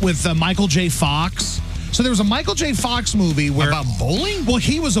Michael J. Fox? So there was a Michael J. Fox movie where About bowling? Well,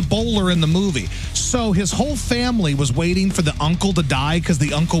 he was a bowler in the movie. So his whole family was waiting for the uncle to die because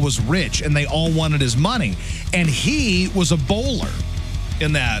the uncle was rich and they all wanted his money. And he was a bowler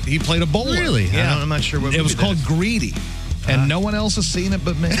in that. He played a bowler. Really? Yeah. I'm not sure what It was movie that called is. Greedy. and no one else has seen it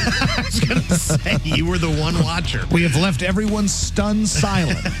but me. I was going to say, you were the one watcher. We have left everyone stunned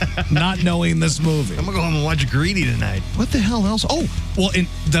silent, not knowing this movie. I'm going to go home and watch Greedy tonight. What the hell else? Oh, well, in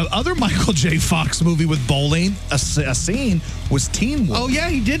the other Michael J. Fox movie with bowling, a scene was Teen Wolf. Oh, yeah,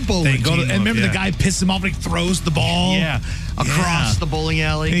 he did bowl They in go to, Teen and Wolf, remember yeah. the guy pisses him off and he throws the ball? Yeah, across the bowling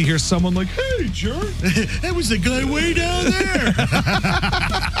alley. And you hear someone like, hey, jerk. That was the guy way down there.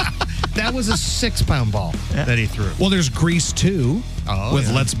 That was a 6-pound ball that he threw. Well, there's Grease 2 with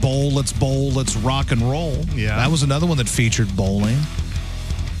Let's Bowl, Let's Rock and Roll. Yeah. That was another one that featured bowling.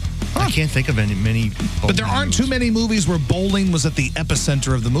 I can't think of many But there aren't too many movies where bowling was at the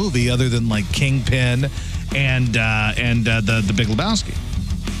epicenter of the movie other than like Kingpin and the Big Lebowski.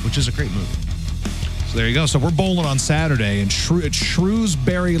 Which is a great movie. So there you go. So we're bowling on Saturday at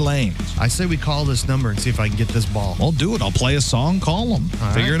Shrewsbury Lanes. I say we call this number and see if I can get this ball. Well, do it. I'll play a song, call them.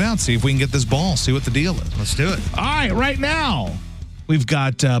 Figure it out. See if we can get this ball. See what the deal is. Let's do it. All right, right now, we've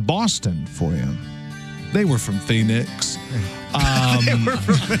got Boston for you. They were from Phoenix. And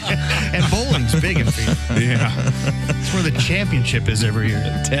bowling's big in Phoenix. Yeah. It's where the championship is every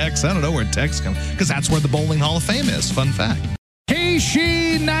year. Tex, I don't know where Tex comes because that's where the Bowling Hall of Fame is. Fun fact.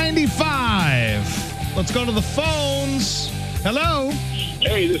 KC95. Let's go to the phones. Hello.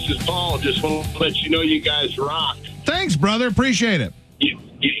 Hey, this is Paul. Just want to let you know you guys rock. Thanks, brother. Appreciate it. You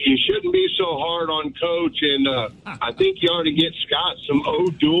shouldn't be so hard on Coach, and I think you ought to get Scott some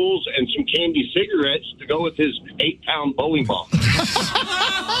O'Douls and some candy cigarettes to go with his 8-pound bowling ball.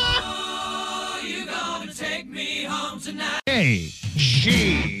 Hey,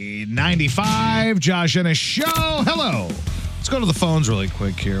 G95, Josh and a show. Hello. Let's go to the phones really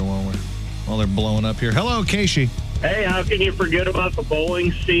quick here while they're blowing up here. Hello, Casey. Hey, how can you forget about the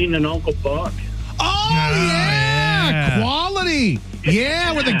bowling scene in Uncle Buck? Oh, yeah. Quality.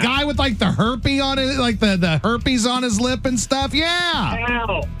 Yeah, with the guy with like the herpes on it, like the herpes on his lip and stuff.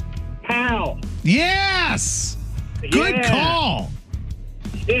 Yeah. How? Yes. Good call.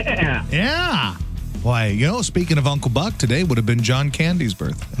 Yeah. Yeah. Why, speaking of Uncle Buck, today would have been John Candy's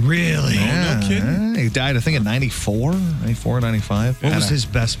birthday. Really? Yeah. no kidding. He died, I think, in 94, 95. What was his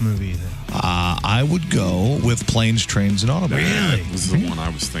best movie then? I would go with Planes, Trains, and Automobiles. Really? This is the one I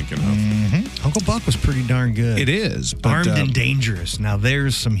was thinking of. Uncle Buck was pretty darn good. It is. But, Armed and Dangerous. Now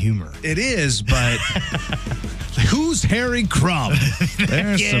there's some humor. It is, but who's Harry Crumb?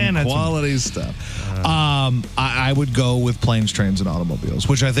 There's Again, some that's quality stuff. I would go with Planes, Trains, and Automobiles,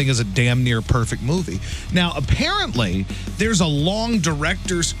 which I think is a damn near perfect movie. Now, apparently, there's a long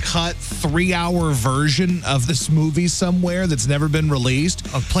director's cut 3-hour version of this movie somewhere that's never been released.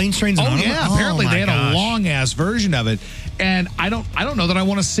 Of Planes, Trains, and Automobiles? Yeah, apparently my they had gosh. a long-ass version of it. And I don't know that I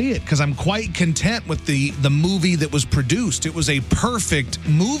want to see it because I'm quite content with the movie that was produced. It was a perfect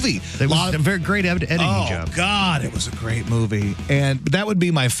movie. It was a very great editing job. Oh, God, it was a great movie. And that would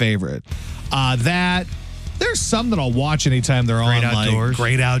be my favorite. There's some that I'll watch anytime they're Great on, Outdoors. like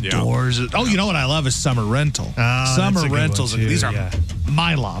Great Outdoors. Yeah. Oh, you know what I love is Summer Rental. That's Summer a good Rentals. one, too, These are yeah.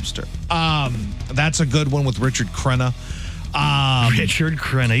 my lobster. That's a good one with Richard Crenna. Richard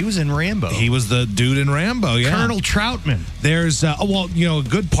Crenna. He was in Rambo. He was the dude in Rambo, yeah. Colonel Troutman. There's, a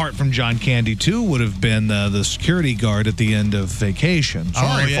good part from John Candy, too, would have been the security guard at the end of Vacation.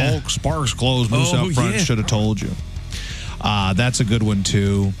 Sorry, folks. Sparks closed. Moose out front. Should have told you. That's a good one,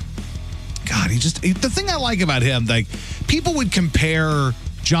 too. God, the thing I like about him, like, people would compare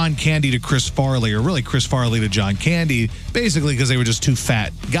John Candy to Chris Farley, or really Chris Farley to John Candy, basically because they were just two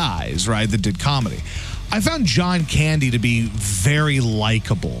fat guys, right, that did comedy. I found John Candy to be very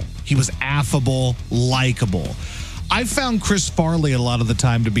likable. He was affable, likable. I found Chris Farley a lot of the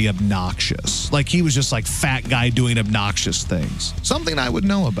time to be obnoxious. Like, he was just like fat guy doing obnoxious things. Something I would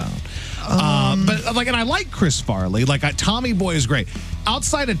know about. And I like Chris Farley. Like, Tommy Boy is great.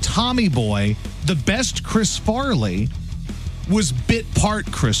 Outside of Tommy Boy, the best Chris Farley was bit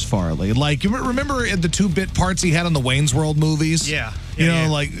part Chris Farley. Like, you remember the 2 bit parts he had on the Wayne's World movies? Yeah.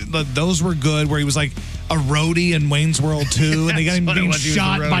 Like, those were good, where he was like a roadie in Wayne's World 2, and they got him being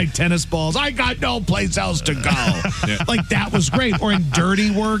shot by tennis balls. I got no place else to go. Like, that was great. Or in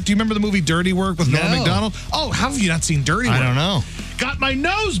Dirty Work. Do you remember the movie Dirty Work with Norm Macdonald? Oh, how have you not seen Dirty Work? I don't know. Got my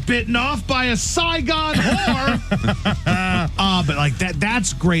nose bitten off by a Saigon whore. But like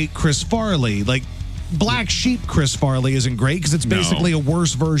that's great Chris Farley. Like, Black Sheep Chris Farley isn't great because it's basically a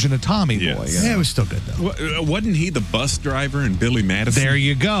worse version of Tommy Boy. Yes. Yeah, it was still good, though. Wasn't he the bus driver in Billy Madison? There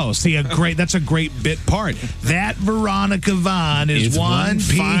you go. See, that's a great bit part. That Veronica Vaughn is one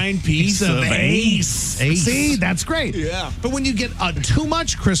fine piece of ace. Ace. See, that's great. Yeah. But when you get too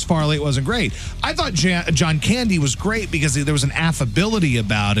much Chris Farley, it wasn't great. I thought John Candy was great because there was an affability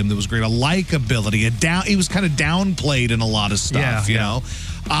about him that was great, a likability. He was kind of downplayed in a lot of stuff, you know.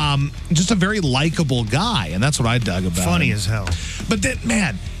 Just a very likable guy, and that's what I dug about Funny him. as hell. But then,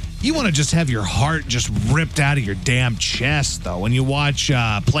 man, you want to just have your heart just ripped out of your damn chest, though, when you watch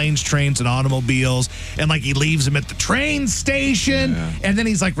Planes, Trains, and Automobiles, and, like, he leaves him at the train station, and then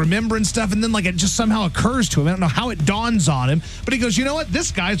he's, like, remembering stuff, and then, like, it just somehow occurs to him. I don't know how it dawns on him, but he goes, you know what? This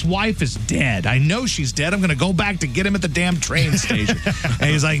guy's wife is dead. I know she's dead. I'm going to go back to get him at the damn train station.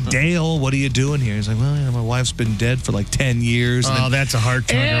 And he's like, Dale, what are you doing here? He's like, well, you know, my wife's been dead for, like, 10 years. Oh, that's a heart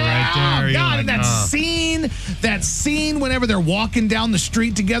tugger right there. Oh, God, and like, that scene whenever they're walking down the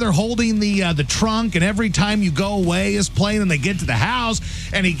street together, holding the trunk, and every time you go away is playing, and they get to the house,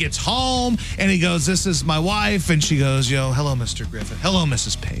 and he gets home, and he goes, this is my wife, and she goes, hello, Mr. Griffin. Hello,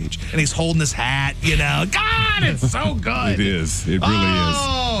 Mrs. Page. And he's holding his hat, God, it's so good. It is. It really is.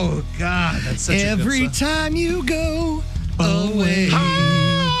 Oh, God, that's such a good every song. time you go away,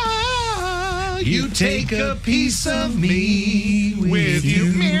 you take a piece of me with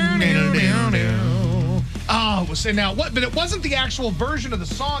you. Oh, say now what? But it wasn't the actual version of the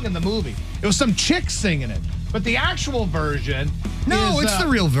song in the movie. It was some chick singing it. But the actual version, it's the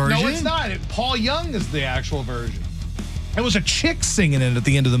real version. No, it's not. Paul Young is the actual version. It was a chick singing it at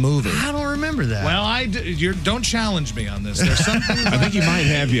the end of the movie. I don't remember that. Well, don't challenge me on this. There's something. I think he might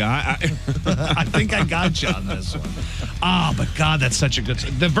have you. I think I got you on this one. But God, that's such a good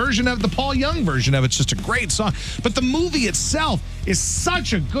song. The Paul Young version of it's just a great song. But the movie itself is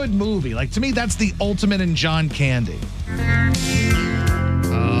such a good movie. Like, to me, that's the ultimate in John Candy.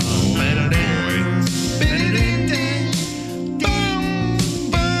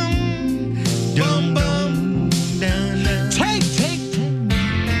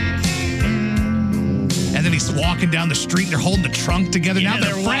 Walking down the street, they're holding the trunk together. Yeah, now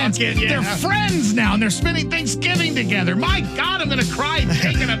they're friends. They're friends now, and they're spending Thanksgiving together. My God, I'm going to cry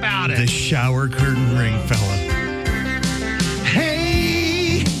thinking about it. The shower curtain ring fella.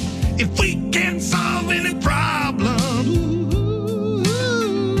 Hey, if we can't solve any problem,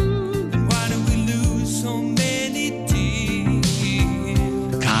 why do we lose so many tears?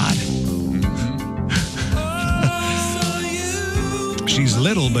 God. She's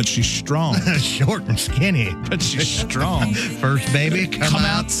little, but she's strong. Short and skinny. But she's strong. First baby, come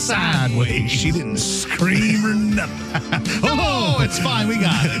out sideways. She didn't scream or nothing. Oh, it's fine. We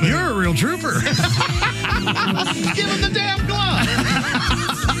got it. You're a real trooper. Give him the damn glove.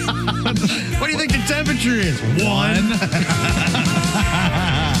 What do you think the temperature is? 1.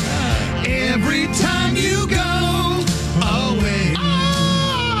 Every time you go away,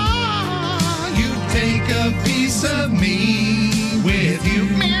 you take a piece of me with you.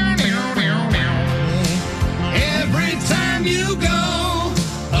 Every time you go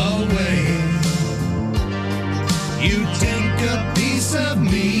away, you take a piece of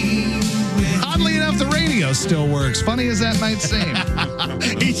me. Oddly enough, the radio still works. Funny as that might seem.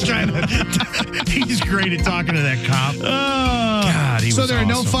 He's great at talking to that cop. God, he so was there are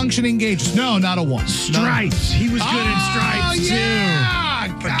no awesome. functioning gauges. No, not a 1. Stripes. He was good in stripes, too.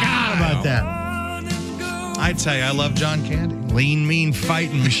 Forgot about that. I tell you, I love John Candy. Lean, mean,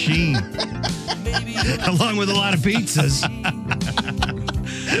 fighting machine. Along with a lot of pizzas.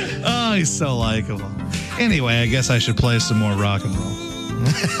 Oh, he's so likable. Anyway, I guess I should play some more rock and roll.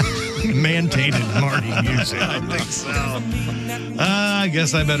 Mandated Marty music. I think so. I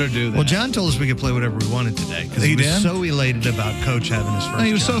guess I better do that. Well, John told us we could play whatever we wanted today because he was so elated about Coach having his first job.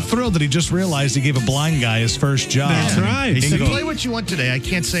 He was so thrilled that he just realized he gave a blind guy his first job. That's right. He said, play what you want today. I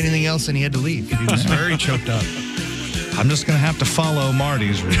can't say anything else, and he had to leave. He was very choked up. I'm just going to have to follow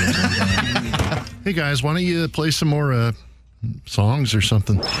Marty's rules. Hey, guys, why don't you play some more songs or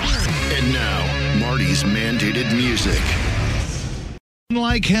something? And now, Marty's mandated music.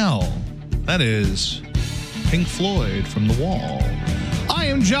 Like hell. That is Pink Floyd from The Wall. I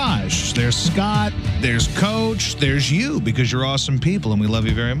am Josh. There's Scott. There's Coach. There's you, because you're awesome people and we love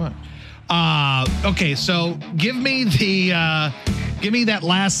you very much. Okay, so give me that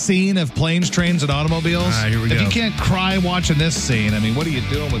last scene of Planes, Trains, and Automobiles. All right, here we go. If you can't cry watching this scene, I mean, what are you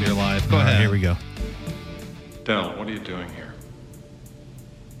doing with your life? Go ahead. Here we go. Dell, what are you doing here?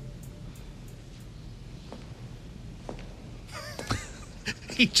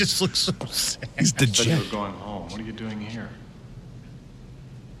 He just looks so sad. He's I said you dejected. were going home. What are you doing here?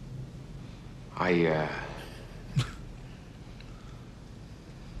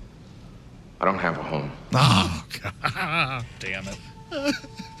 I don't have a home. Oh, God. Damn it.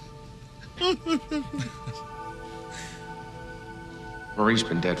 Marie's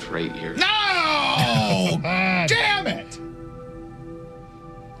been dead for 8 years. No! Damn it!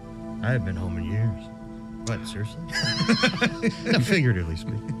 I haven't been home in years. What, seriously? No, figuratively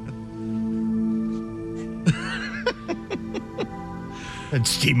speaking. And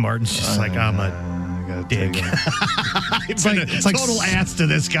Steve Martin's just like, I'm a dick. It's like total ass to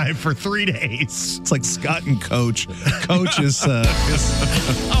this guy for 3 days. It's like Scott and Coach. Coach is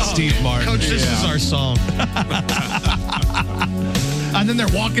Steve Martin. Coach, this is our song. And then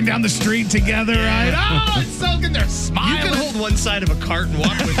they're walking down the street together, right? Oh, it's so good. They're smiling. You can hold one side of a cart and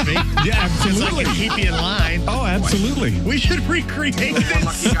walk with me. Yeah, absolutely. So I can keep you in line. Oh, absolutely. We should recreate this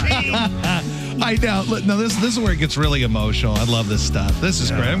scene. I know. Look, no, this is where it gets really emotional. I love this stuff. This is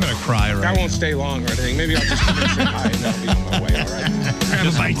great. I'm going to cry right I now. won't stay long or anything. Maybe I'll just come and say hi and I'll be on my way, all right? Grab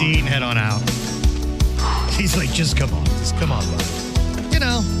a bite to eat and head on out. He's like, just come on. Just come on, bud. You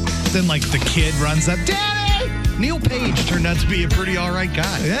know. Then, like, the kid runs up. Daddy! Neil Page turned out to be a pretty all right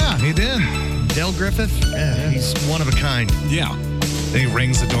guy. Yeah, he did. Del Griffith? Yeah, he's one of a kind. Yeah. Then he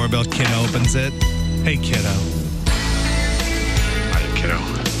rings the doorbell. Kid opens it. Hey, kiddo. Hi, kiddo.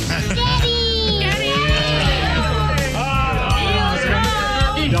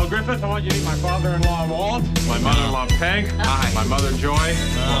 Del Griffith, I want you to meet my father-in-law, Walt. My mother-in-law, Peg. Hi. My mother, Joy.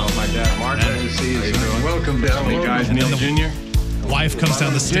 My dad, Mark. Nice to see you. Welcome, Del. Hey, guys, Neil Jr. Wife comes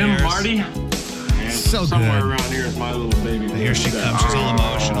down the stairs. Jim, Marty. And So somewhere good. around here is my little baby. Here she comes. She's all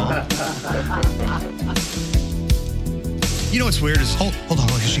emotional. You know what's weird is... Hold on.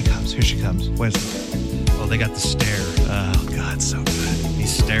 Here she comes. Here she comes. Where's it? Oh, they got the stare. Oh, God, so good.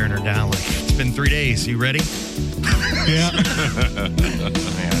 He's staring her down like, it's been 3 days. You ready? Yeah.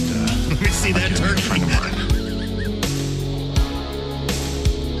 Let me see that turkey.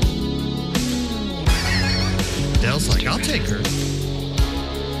 Del's like, I'll take her.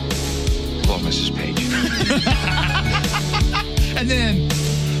 Hello, Mrs. Page. And then,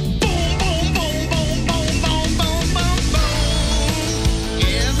 boom, boom, boom, boom, boom, boom, boom, boom, boom.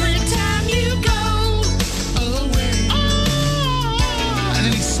 Every time you go away. Oh. And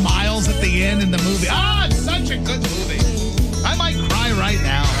then he smiles at the end in the movie. Ah, it's such a good movie. I might cry right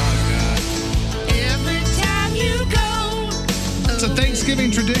now. Every time you go. It's a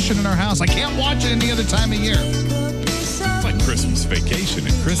Thanksgiving tradition in our house. I can't watch it any other time of year. It's like Christmas Vacation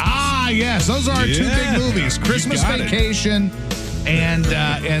and Christmas. Ah, yes. Those are our two big movies. Christmas Vacation and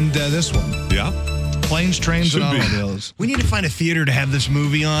this one. Yeah. Planes, Trains, and Should be. Automobiles. We need to find a theater to have this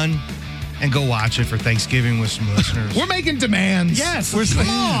movie on and go watch it for Thanksgiving with some listeners. We're making demands. Yes. Come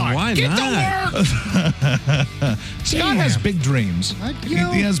on. Why Get not? to work. Scott has big dreams. He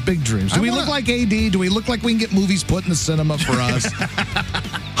has big dreams. Do we look like AD? Do we look like we can get movies put in the cinema for us?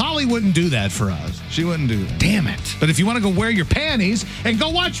 Holly wouldn't do that for us. She wouldn't do that. Damn it. But if you want to go wear your panties and go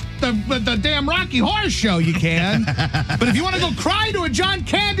watch the damn Rocky Horror Show, you can. But if you want to go cry to a John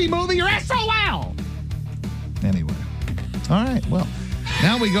Candy movie, you're SOL. Anyway. All right. Well,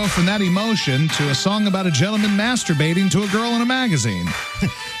 now we go from that emotion to a song about a gentleman masturbating to a girl in a magazine.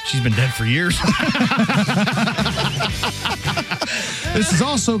 She's been dead for years. This is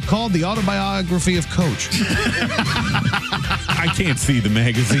also called The Autobiography of Coach. I can't see the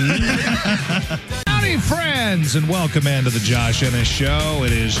magazine. Howdy, friends, and welcome into the Josh Ennis Show.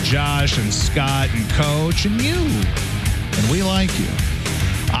 It is Josh and Scott and Coach and you, and we like you.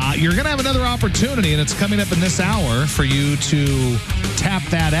 You're going to have another opportunity, and it's coming up in this hour for you to tap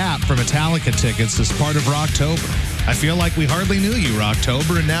that app for Metallica tickets as part of Rocktober. I feel like we hardly knew you,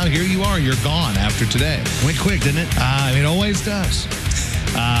 Rocktober, and now here you are. You're gone after today. Went quick, didn't it? It always does.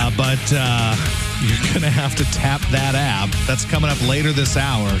 But you're going to have to tap that app. That's coming up later this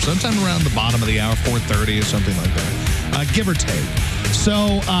hour, sometime around the bottom of the hour, 4:30 or something like that, give or take.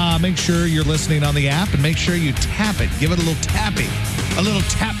 So make sure you're listening on the app and make sure you tap it. Give it a little tapping, a little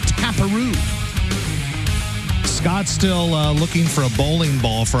tap-taparoo. Scott's still looking for a bowling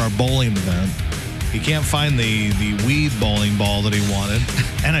ball for our bowling event. He can't find the weed bowling ball that he wanted.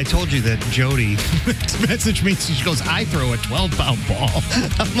 And I told you that Jody messaged me. She goes, I throw a 12-pound ball.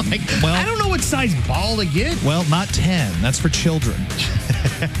 I'm like, well, I don't know what size ball to get. Well, not 10. That's for children.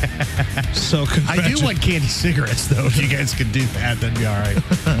 So I do like candy cigarettes, though. If you guys could do that, that'd be all right.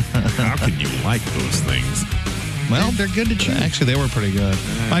 How can you like those things? Well, they're good to chew. Actually, they were pretty good.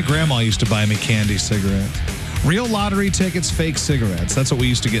 My grandma used to buy me candy cigarettes. Real lottery tickets, fake cigarettes. That's what we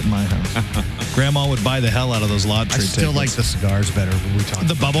used to get in my house. Grandma would buy the hell out of those lottery tickets. I still like the cigars better when we talk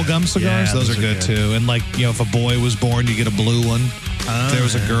the bubblegum cigars, yeah, those are good too. And like, if a boy was born, you get a blue one. There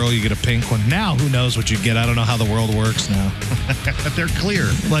was a girl, you get a pink one. Now, who knows what you get? I don't know how the world works now. They're clear.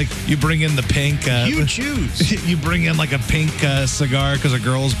 Like, you bring in the pink. You choose. You bring in like a pink cigar because a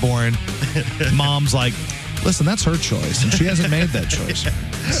girl's born. Mom's like, listen, that's her choice, and she hasn't made that choice.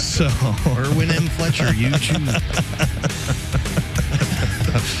 So, Erwin M. Fletcher, you choose.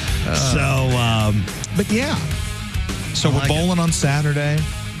 But yeah. So we're bowling on Saturday.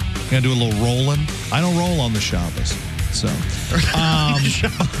 Gonna do a little rolling. I don't roll on the Shabbos. So,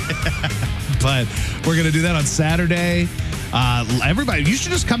 but we're gonna do that on Saturday. Everybody, you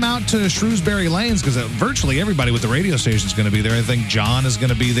should just come out to Shrewsbury Lanes because virtually everybody with the radio station is going to be there. I think John is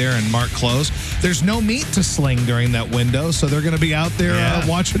going to be there and Mark Close. There's no meat to sling during that window, so they're going to be out there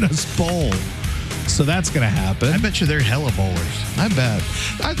watching us bowl. So that's going to happen. I bet you they're hella bowlers. I bet.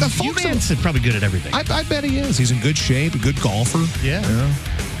 The folks are probably good at everything. I bet he is. He's in good shape, a good golfer. Yeah.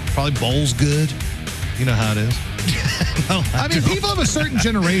 Probably bowls good. You know how it is. I mean, people of a certain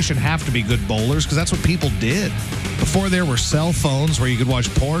generation have to be good bowlers because that's what people did. Before there were cell phones where you could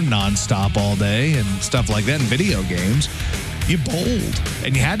watch porn nonstop all day and stuff like that and video games, you bowled.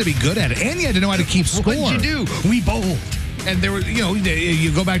 And you had to be good at it. And you had to know how to keep score. What'd you do? We bowled. And there were,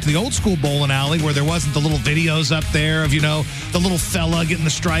 you go back to the old school bowling alley where there wasn't the little videos up there of, the little fella getting the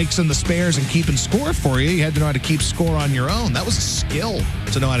strikes and the spares and keeping score for you. You had to know how to keep score on your own. That was a skill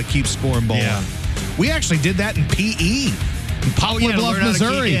to know how to keep score in bowling. Yeah. We actually did that in PE. In Poplar Bluff,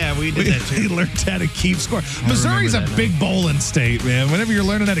 Missouri. We did that too. We learned how to keep score. Missouri's a big bowling state, man. Whenever you're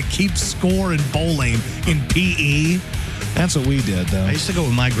learning how to keep score in bowling in PE, that's what we did, though. I used to go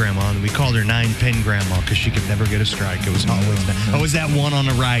with my grandma, and we called her 9-pin grandma because she could never get a strike. It was always that one on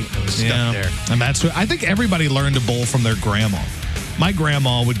the right that was stuck there. And that's what I think everybody learned to bowl from their grandma. My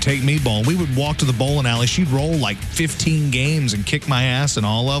grandma would take me bowling. We would walk to the bowling alley. She'd roll like 15 games and kick my ass in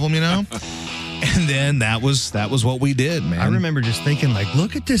all of them, And then that was what we did, man. I remember just thinking, like,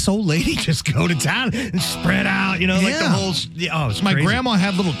 look at this old lady just go to town and spread out, like the whole. It's my crazy. grandma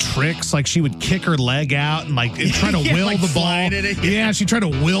had little tricks, like she would kick her leg out and try to will like the ball. Yeah, she'd try to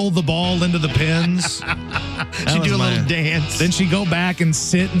will the ball into the pins. She'd do a little dance. Then she'd go back and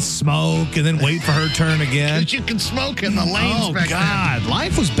sit and smoke, and then wait for her turn again. You can smoke in the lanes. Oh back God, then.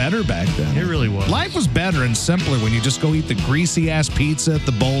 Life was better back then. It really was. Life was better and simpler when you just go eat the greasy ass pizza at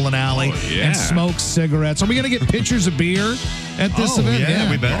the bowling alley and smoke cigarettes. Are we going to get pitchers of beer at this event?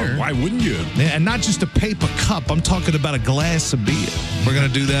 Yeah, we better. Why wouldn't you? Yeah, and not just a paper cup. I'm talking about a glass of beer. We're going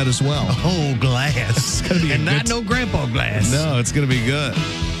to do that as well. A whole glass. It's going to be and not no grandpa glass. No, it's going to be good.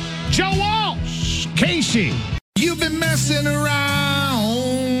 Joe Walsh, Casey, you've been messing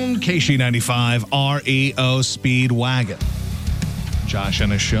around. Casey 95 REO Speedwagon. Josh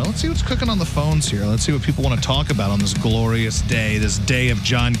and his show. Let's see what's cooking on the phones here. Let's see what people want to talk about on this glorious day, this day of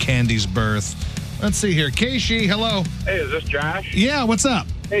John Candy's birth. Let's see here. Casey, hello. Hey, is this Josh? Yeah, what's up?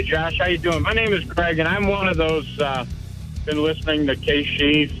 Hey, Josh, how you doing? My name is Greg, and I'm one of those, been listening to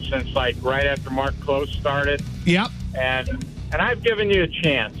Casey since, right after Mark Close started. Yep. And I've given you a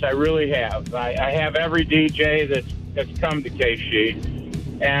chance. I really have. I have every DJ that's come to Casey.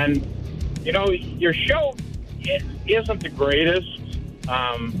 And, your show isn't the greatest.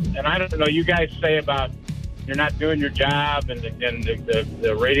 And I don't know, you guys say about you're not doing your job and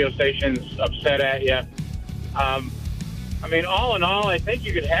the radio station's upset at you. All in all, I think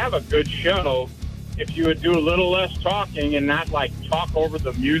you could have a good show if you would do a little less talking and not talk over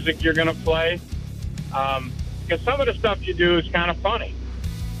the music you're going to play. Because some of the stuff you do is kind of funny.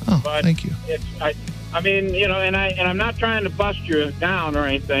 Oh, thank you. And I'm not trying to bust you down or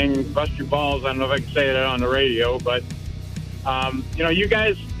anything, bust your balls. I don't know if I can say that on the radio, but you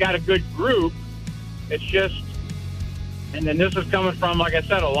guys got a good group. It's just, and then this is coming from, like I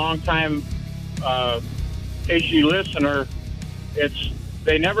said, a long-time KC listener.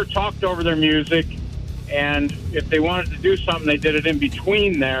 They never talked over their music, and if they wanted to do something, they did it in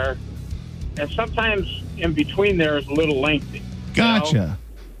between there. And sometimes in between there is a little lengthy. Gotcha.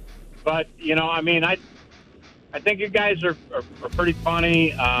 But, I think you guys are pretty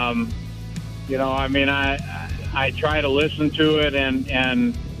funny. I try to listen to it,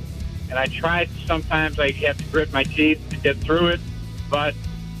 and I try sometimes I have to grit my teeth to get through it. But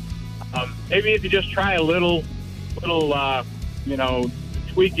maybe if you just try a little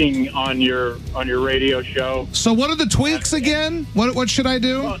tweaking on your radio show. So what are the tweaks again? What should I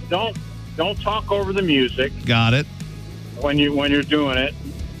do? Well, don't talk over the music. Got it. When you're doing it,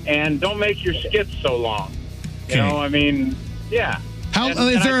 and don't make your skits so long. Okay. Yeah.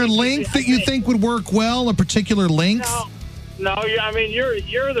 Is there a length that you think would work well? A particular length? No.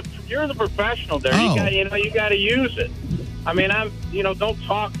 You're the professional there. Oh. You got to use it. Don't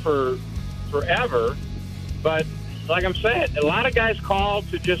talk for forever, but like I'm saying, a lot of guys call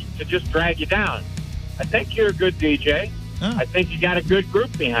to just drag you down. I think you're a good DJ. I think you got a good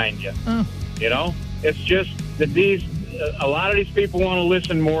group behind you. You know, it's just that a lot of these people want to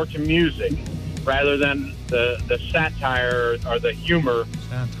listen more to music rather than the satire or the humor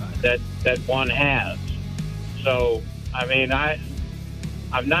that one has. So, I mean,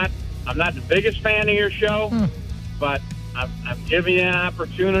 I'm not the biggest fan of your show, but I'm giving you an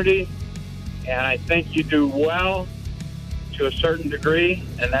opportunity, and I think you do well to a certain degree,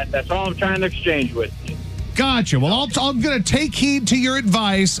 and that's all I'm trying to exchange with you. Gotcha. Well, I'm going to take heed to your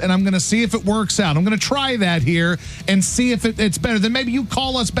advice, and I'm going to see if it works out. I'm going to try that here and see if it's better. Then maybe you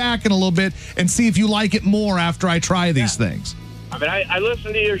call us back in a little bit and see if you like it more after I try these things. I mean, I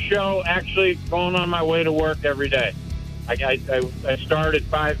listen to your show actually going on my way to work every day. I start at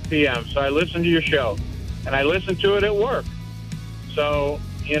 5 p.m., so I listen to your show, and I listen to it at work. So,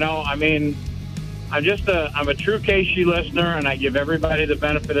 you know, I mean, I'm a true KC listener, and I give everybody the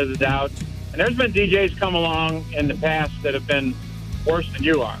benefit of the doubt. And there's been DJs come along in the past that have been worse than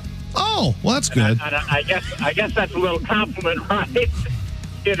you are. Oh, well, that's good. And I guess that's a little compliment, right?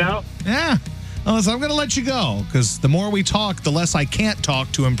 You know? Yeah. Well, so I'm going to let you go, because the more we talk, the less I can't talk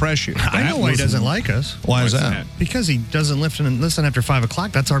to impress you. I know why he doesn't like us. Why is that? Because he doesn't listen after 5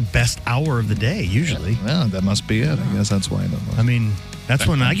 o'clock. That's our best hour of the day, usually. Yeah, that must be it. I guess that's why I don't like. I mean, that's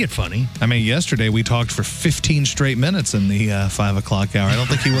when I get funny. I mean, yesterday we talked for 15 straight minutes in the 5 o'clock hour. I don't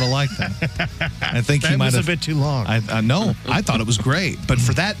think he would have liked that. I think he might have. That was a bit too long. No, I thought it was great. But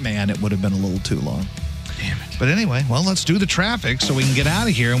for that man, it would have been a little too long. Damn it. But anyway, well, let's do the traffic so we can get out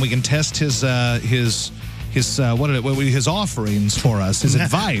of here and we can test his offerings for us, his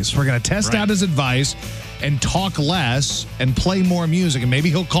advice. We're going to test out his advice and talk less and play more music, and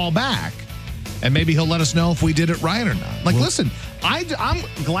maybe he'll call back, and maybe he'll let us know if we did it right or not. Like, listen, I'm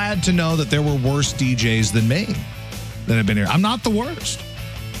glad to know that there were worse DJs than me that have been here. I'm not the worst.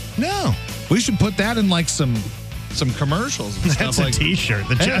 No. We should put that in like some commercials and That's stuff. a T-shirt.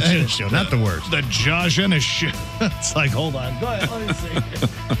 The Josh Ennis Show, not the worst. The Josh Ennis Show. It's like, hold on. Go ahead, let me see.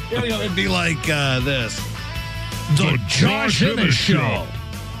 Here we go. It'd be like this. The Josh Ennis Show.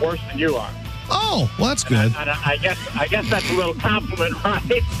 Worse than you are. Oh, well, that's good. And I guess that's a little compliment,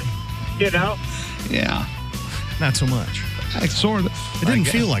 right? You know? Yeah. Not so much. Sort of. It didn't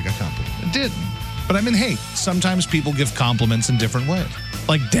feel like a compliment. It didn't. But I mean, hey, sometimes people give compliments in different ways.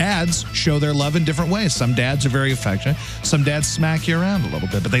 Like dads show their love in different ways. Some dads are very affectionate. Some dads smack you around a little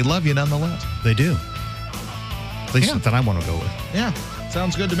bit, but they love you nonetheless. They do. At least that I want to go with. Yeah.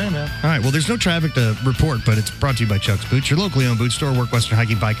 Sounds good to me, man. All right. Well, there's no traffic to report, but it's brought to you by Chuck's Boots, your locally owned boot store. Work Western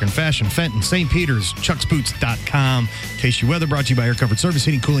Hiking, Biker, and Fashion. Fenton, St. Peter's, chucksboots.com. KC Weather brought to you by Air Comfort Service,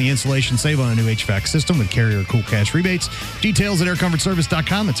 heating, cooling, insulation. Save on a new HVAC system with Carrier Cool Cash rebates. Details at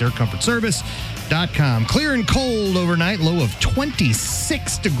aircomfortservice.com. That's aircomfortservice.com. Clear and cold overnight. Low of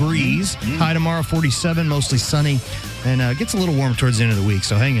 26 degrees. High tomorrow, 47. Mostly sunny. And gets a little warmer towards the end of the week,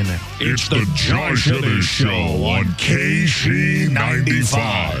 so hang in there. It's the Josh Ennis Show on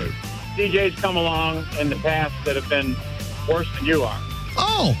KC95. DJs come along in the past that have been worse than you are.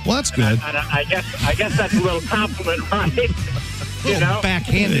 Oh, well, that's good. And I guess that's a little compliment, right? You know?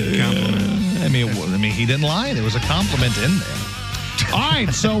 Backhanded compliment. I mean, he didn't lie. There was a compliment in there. All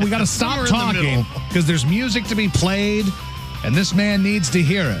right, so we got to stop talking because there's music to be played, and this man needs to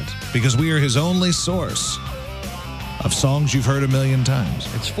hear it because we are his only source of songs you've heard a million times.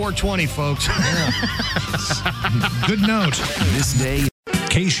 It's 420, folks. Good note. This day,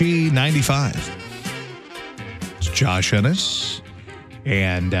 KC 95. It's Josh Ennis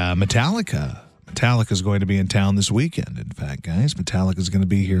and Metallica. Metallica's going to be in town this weekend. In fact, guys, Metallica's going to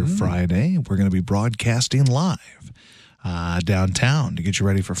be here Friday. We're going to be broadcasting live downtown to get you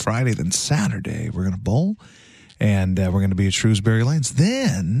ready for Friday. Then Saturday, we're going to bowl, and we're going to be at Shrewsbury Lanes.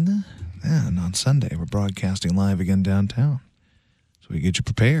 Then on Sunday, we're broadcasting live again downtown. So we get you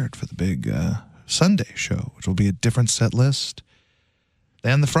prepared for the big Sunday show, which will be a different set list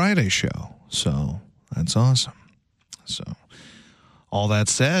than the Friday show. So that's awesome. So all that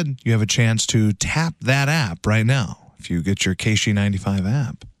said, you have a chance to tap that app right now. If you get your KC95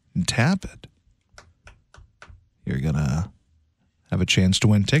 app and tap it, you're going to have a chance to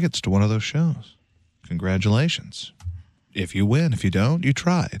win tickets to one of those shows. Congratulations. If you win, if you don't, you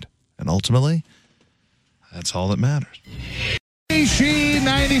tried. And ultimately, that's all that matters.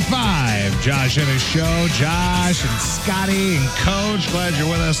 KC95, Josh Ennis Show. Josh and Scotty and Coach, glad you're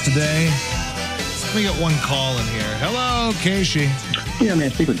with us today. Let me get one call in here. Hello, KC. Yeah,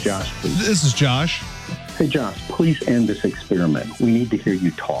 man, speak with Josh, please. This is Josh. Hey, Josh, please end this experiment. We need to hear you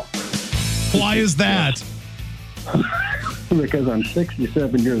talk. Why is that? Because I'm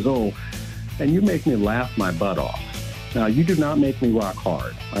 67 years old, and you make me laugh my butt off. Now, you do not make me rock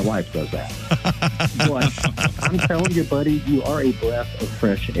hard. My wife does that. But I'm telling you, buddy, you are a breath of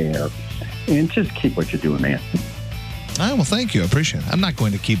fresh air. And just keep what you're doing, man. Well, thank you. I appreciate it. I'm not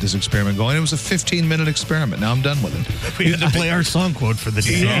going to keep this experiment going. It was a 15-minute experiment. Now I'm done with it. We had to play our song quote for the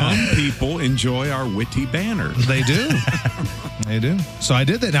day. Some people enjoy our witty banner. They do. They do. So I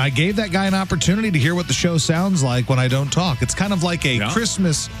did that. Now I gave that guy an opportunity to hear what the show sounds like when I don't talk. It's kind of like a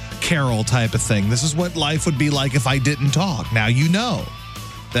Christmas carol type of thing. This is what life would be like if I didn't talk. Now you know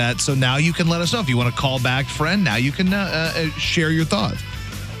that. So now you can let us know. If you want to call back, friend, now you can share your thoughts.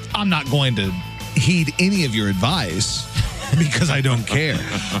 I'm not going to heed any of your advice because I don't care.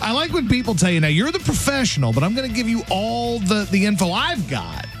 I like when people tell you, now you're the professional, but I'm going to give you all the info I've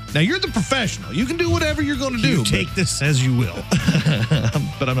got. Now you're the professional. You can do whatever you're going to do. You take this as you will.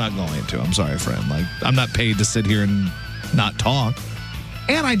 But I'm not going to. I'm sorry, friend. Like, I'm not paid to sit here and not talk.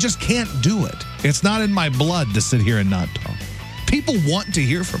 And I just can't do it. It's not in my blood to sit here and not talk. People want to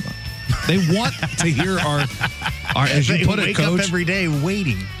hear from us. They want to hear our as you put it, wake Coach, up every day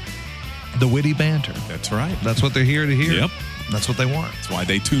waiting. The witty banter. That's right. That's what they're here to hear. Yep. That's what they want. That's why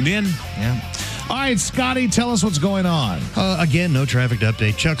they tune in. Yeah. All right, Scotty, tell us what's going on. Again, no traffic to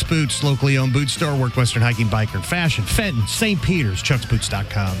update. Chuck's Boots, locally owned boot store, work Western hiking, biker, and fashion. Fenton, St. Peter's,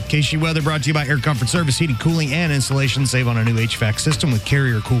 chucksboots.com. KC Weather brought to you by Air Comfort Service, heating, cooling, and insulation. Save on a new HVAC system with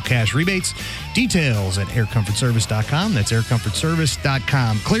Carrier Cool Cash rebates. Details at aircomfortservice.com. That's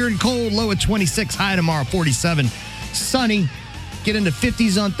aircomfortservice.com. Clear and cold, low at 26, high tomorrow, 47. Sunny. Get into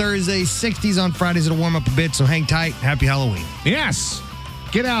 50s on Thursdays, 60s on Fridays. It'll warm up a bit, so hang tight. Happy Halloween. Yes.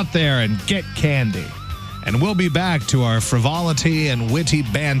 Get out there and get candy. And we'll be back to our frivolity and witty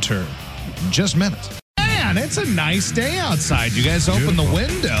banter in just minutes. Man, it's a nice day outside. You guys open the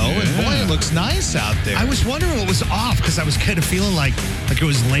window, and boy, it looks nice out there. I was wondering what was off because I was kind of feeling like it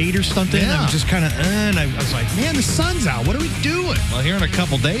was late or something. Yeah. I was just kind of, and I was like, man, the sun's out. What are we doing? Well, here in a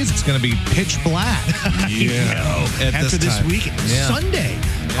couple days, it's going to be pitch black. After this weekend. Yeah. Sunday.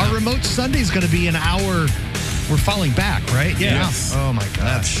 Our remote Sunday is going to be an hour. We're falling back, right? Yeah. Yes. Oh, my gosh.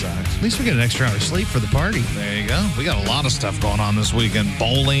 That sucks. At least we get an extra hour of sleep for the party. There you go. We got a lot of stuff going on this weekend.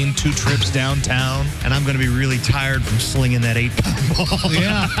 Bowling, 2 trips downtown. And I'm going to be really tired from slinging that 8-pound ball.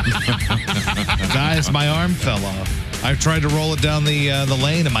 Yeah. Guys, my arm fell off. I tried to roll it down the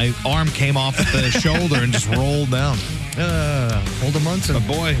lane, and my arm came off at the shoulder and just rolled down. Hold a month. But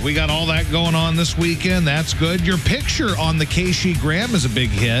boy, we got all that going on this weekend. That's good. Your picture on the KC Graham is a big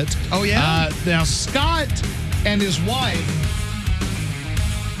hit. Oh, yeah? Now, Scott and his wife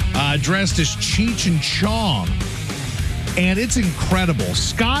dressed as Cheech and Chong. And it's incredible.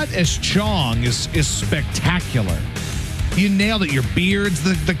 Scott as Chong is spectacular. You nailed it. Your beards,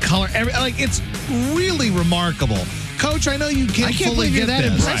 the color, it's really remarkable. Coach, I know you can't fully get that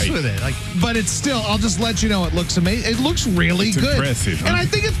this. impressed with it. But it's still, I'll just let you know, it looks amazing. It looks really good. Impressive. Huh? And I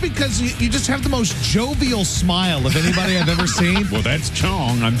think it's because you just have the most jovial smile of anybody I've ever seen. Well, that's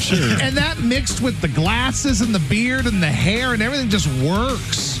Chong, I'm sure. And that mixed with the glasses and the beard and the hair and everything just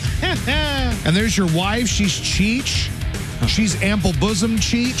works. And there's your wife. She's Cheech. She's ample bosom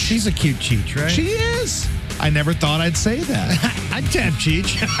Cheech. She's a cute Cheech, right? She is. I never thought I'd say that. I'd tap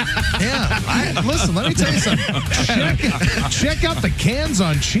Cheech. Yeah. Listen, let me tell you something. Check out the cans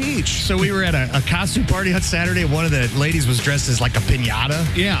on Cheech. So we were at a costume party on Saturday, and one of the ladies was dressed as like a piñata.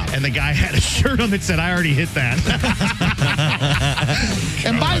 Yeah. And the guy had a shirt on that said, I already hit that.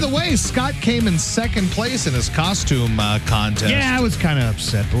 And by the way, Scott came in second place in his costume contest. Yeah, I was kind of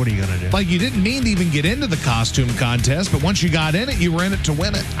upset, but what are you going to do? Like, you didn't mean to even get into the costume contest, but once you got in it, you were in it to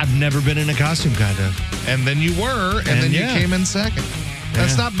win it. I've never been in a costume contest. And then you were, and then you came in second.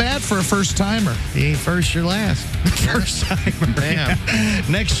 That's not bad for a first-timer. You ain't first, you're last. First-timer. Damn.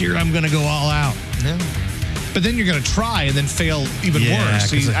 Next year, I'm going to go all out. Yeah. But then you're going to try and then fail even worse.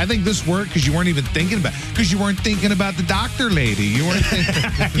 See, I think this worked because you weren't even thinking about because you weren't thinking about the doctor lady. You weren't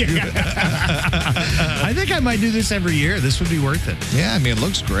thinking. I think I might do this every year. This would be worth it. Yeah, I mean, it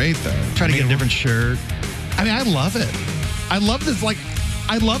looks great, though. Try to get a different shirt. I mean, I love it. I love this.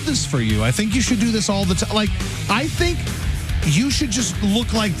 I love this for you. I think you should do this all the time. I think you should just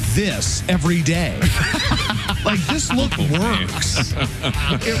look like this every day. This look works.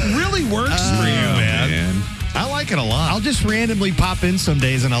 It really works for you, man. I like it a lot. I'll just randomly pop in some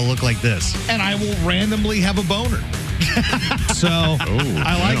days and I'll look like this. And I will randomly have a boner. So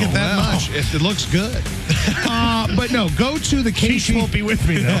I like it that much. It looks good. But no, go to the KC won't be with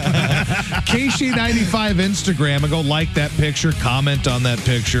me though. KC95 Instagram and go like that picture, comment on that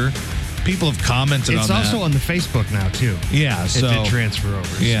picture. People have commented on that. It's also on the Facebook now too. Yeah, so it did transfer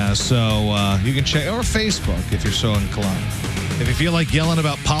over. Yeah, so you can check or Facebook if you're so inclined. If you feel like yelling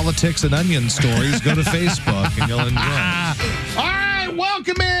about politics and onion stories, go to Facebook and you'll enjoy. All right,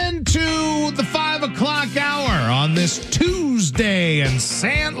 welcome into the 5 o'clock hour on this Tuesday in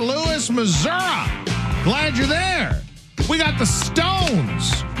St. Louis, Missouri. Glad you're there. We got the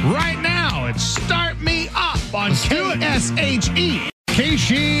Stones right now. It's Start Me Up on QSHE.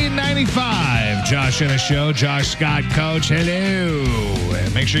 KC 95. Josh in a show. Josh Scott, Coach. Hello.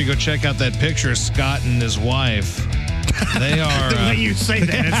 And make sure you go check out that picture of Scott and his wife. They are. The way you say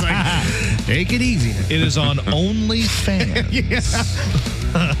that, it's like, take it easy. It is on OnlyFans.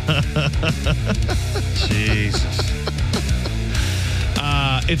 Jesus.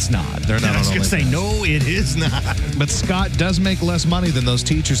 It's not. They're not. I was on going to say, OnlyFans. no, it is not. But Scott does make less money than those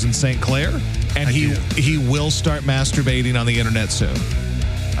teachers in St. Clair, and he will start masturbating on the internet soon.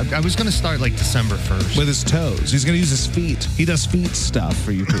 I was going to start like December 1st. With his toes. He's going to use his feet. He does feet stuff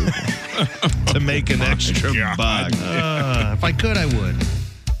for you people to make an extra buck. If I could, I would.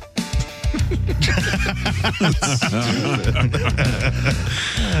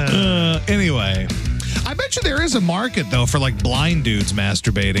 Anyway, I bet you there is a market though for like blind dudes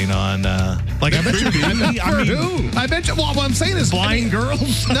masturbating on. Like I bet you. I bet you. Well, what I'm saying is blind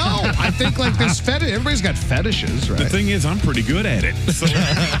girls. No, I think like there's fetish. Everybody's got fetishes, right? The thing is, I'm pretty good at it. So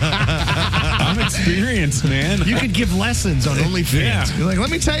I'm experienced, man. You could give lessons on OnlyFans. Yeah. You're like, let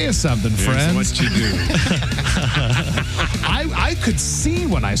me tell you something, friends. What you do? I could see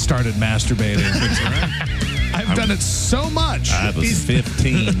when I started masturbating. I've done it so much. I was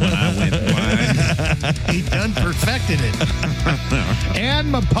 15 when I went blind. He done perfected it. And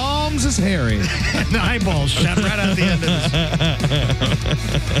my palms is hairy. And the eyeballs shot right out the end of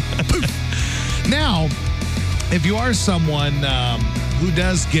this. Now, if you are someone who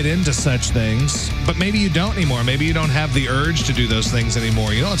does get into such things, but maybe you don't anymore, maybe you don't have the urge to do those things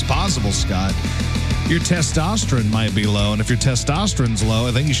anymore, you know it's possible, Scott. Your testosterone might be low, and if your testosterone's low,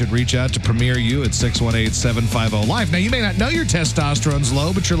 I think you should reach out to Premier U at 618-750-LIFE. Now, you may not know your testosterone's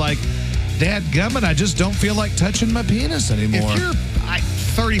low, but you're like, dadgummit, I just don't feel like touching my penis anymore. If you're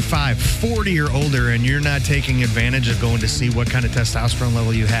 35, 40 or older, and you're not taking advantage of going to see what kind of testosterone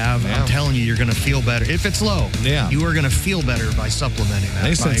level you have, I'm telling you, you're going to feel better. If it's low, you are going to feel better by supplementing that.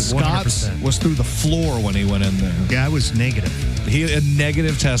 They said Scott's was through the floor when he went in there. Yeah, I was negative. He had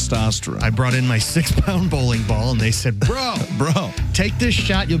negative testosterone. I brought in my 6-pound bowling ball, and they said, bro, take this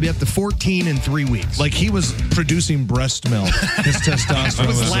shot. You'll be up to 14 in 3 weeks. Like he was producing breast milk. His testosterone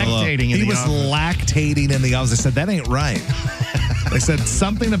was lactating. He was lactating in the office. They said, that ain't right. They said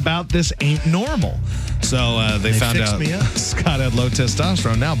something about this ain't normal. So they found out Scott had low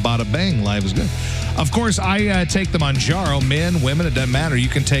testosterone. Now, bada bang, life is good. Of course, I take the Manjaro. Men, women, it doesn't matter. You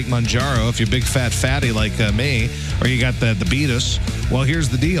can take Manjaro if you're big fat fatty like me, or you got the Beatus. Well, here's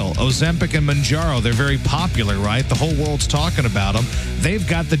the deal. Ozempic and Manjaro, they're very popular, right? The whole world's talking about them. They've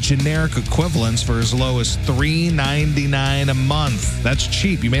got the generic equivalents for as low as $3.99 a month. That's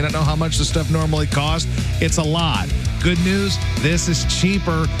cheap. You may not know how much this stuff normally costs. It's a lot. Good news, this is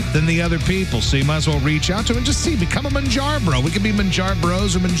cheaper than the other people, so you might as well reach out to them and just see. Become a Manjar bro. We can be Manjar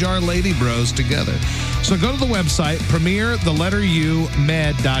bros or Manjar lady bros together. So go to the website,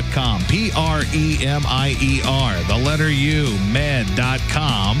 premiermed.com. PREMIER,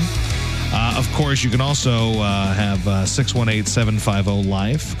 Of course, you can also have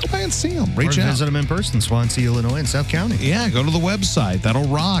 618-750-LIFE. Go by and see them. Reach out. Visit them in person, Swansea, Illinois, and South County. Yeah, go to the website. That'll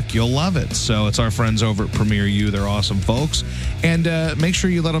rock. You'll love it. So it's our friends over at Premier U. They're awesome folks. And make sure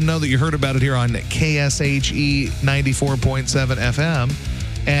you let them know that you heard about it here on KSHE 94.7 FM.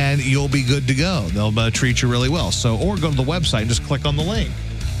 And you'll be good to go. They'll treat you really well. So, or go to the website and just click on the link.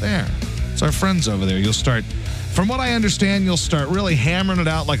 There. It's our friends over there. You'll start... From what I understand, you'll start really hammering it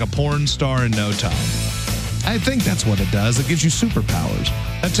out like a porn star in no time. I think that's what it does. It gives you superpowers.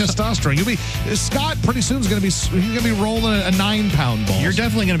 That testosterone. Scott pretty soon is going to be rolling a 9-pound ball. You're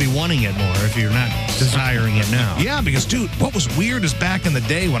definitely going to be wanting it more if you're not desiring it now. Yeah, because dude, what was weird is back in the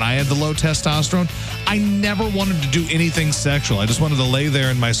day when I had the low testosterone, I never wanted to do anything sexual. I just wanted to lay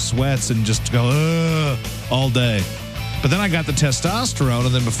there in my sweats and just go all day. But then I got the testosterone,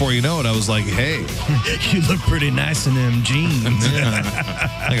 and then before you know it, I was like, hey. You look pretty nice in them jeans.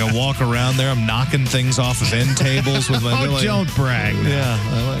 I can walk around there. I'm knocking things off of end tables with my... Oh, don't brag. Yeah.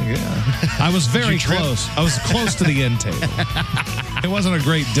 I was very close. I was close to the end table. It wasn't a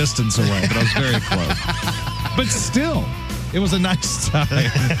great distance away, but I was very close. But still, it was a nice time.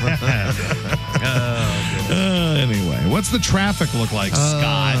 Anyway, what's the traffic look like,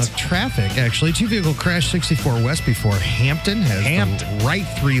 Scott? Traffic, actually. 2-vehicle crash 64 West before Hampton has the right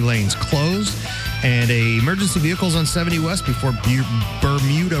 3 lanes closed. And emergency vehicles on 70 West before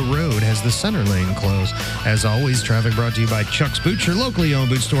Bermuda Road has the center lane closed. As always, traffic brought to you by Chuck's Boots, your locally owned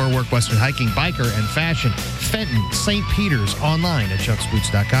boot store. Work Western hiking, biker, and fashion. Fenton, St. Peter's, online at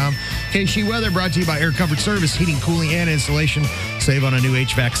chucksboots.com. KC Weather brought to you by Air Comfort Service, heating, cooling, and installation. Save on a new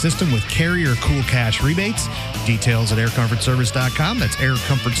HVAC system with Carrier Cool Cash rebates. Details at aircomfortservice.com. That's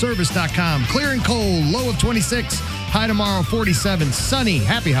aircomfortservice.com. Clear and cold, low of 26. High tomorrow, 47. Sunny.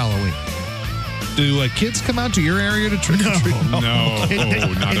 Happy Halloween. Do kids come out to your area to trick or treat? No,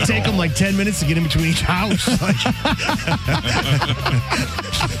 It'd take them like 10 minutes to get in between each house.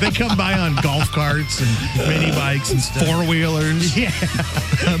 They come by on golf carts and mini bikes and stuff. Four-wheelers. Yeah.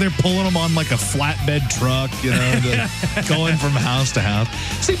 They're pulling them on like a flatbed truck, going from house to house.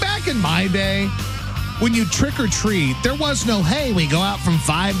 See, back in my day, when you trick or treat, there was no, hey, we go out from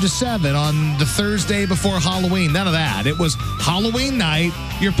 5 to 7 on the Thursday before Halloween. None of that. It was Halloween night.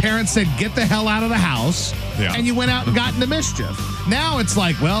 Your parents said, get the hell out of the house. Yeah. And you went out and got into mischief. Now it's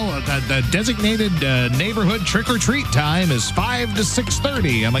like, well, the designated neighborhood trick or treat time is 5 to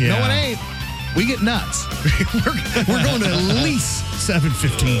 6:30. I'm like, no, it ain't. We get nuts. We're going to at least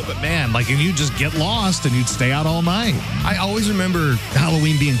 7:15. But man, like, and you just get lost and you'd stay out all night. I always remember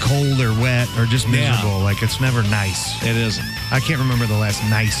Halloween being cold or wet or just miserable. Like, it's never nice. It isn't. I can't remember the last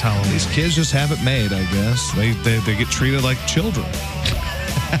nice Halloween. These kids just have it made, I guess. They get treated like children.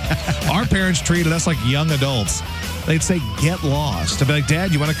 Our parents treated us like young adults. They'd say, get lost. I'd be like,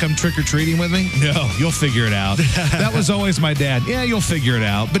 Dad, you want to come trick-or-treating with me? No, you'll figure it out. That was always my dad. Yeah, you'll figure it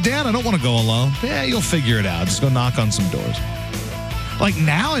out. But, Dad, I don't want to go alone. Yeah, you'll figure it out. Just go knock on some doors. Like,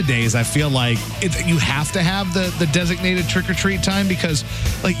 nowadays, I feel like you have to have the designated trick-or-treat time because,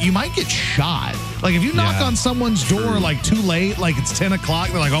 like, you might get shot. Like, if you knock on someone's door, like, too late, like it's 10 o'clock,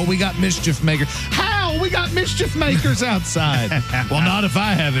 they're like, oh, we got mischief makers. How? We got mischief makers outside. Well, not if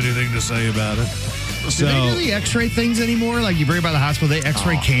I have anything to say about it. Do they do the x-ray things anymore? Like, you bring it by the hospital, they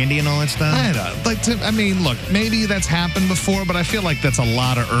x-ray candy and all that stuff? I mean, look, maybe that's happened before, but I feel like that's a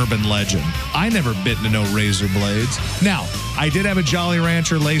lot of urban legend. I never bit into no razor blades. Now, I did have a Jolly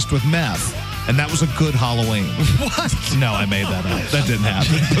Rancher laced with meth, and that was a good Halloween. What? No, I made that up. That didn't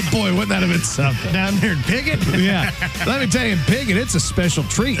happen. But boy, wouldn't that have been something? Down there in Piggott? Yeah. Let me tell you, in Piggott, it's a special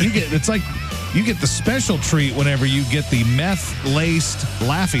treat. You get the special treat whenever you get the meth-laced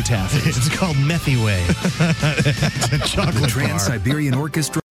Laffy Taffy. It's called Methy Way. It's a chocolate Trans-Siberian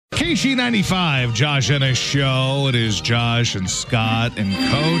Orchestra. KC95, Josh Ennis Show. It is Josh and Scott and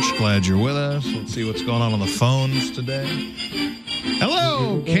Coach. Glad you're with us. Let's see what's going on the phones today.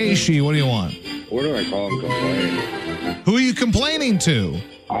 Hello, KC. What do you want? What do I call and complain? Who are you complaining to?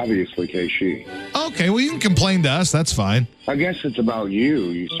 Obviously, KC. Okay, well, you can complain to us. That's fine. I guess it's about you.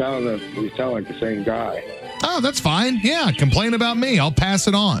 You sound like the same guy. Oh, that's fine. Yeah, complain about me. I'll pass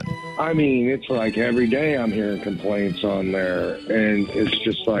it on. I mean, it's like every day I'm hearing complaints on there, and it's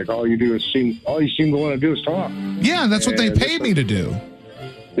just like all you seem to want to do is talk. Yeah, that's what they pay me to do.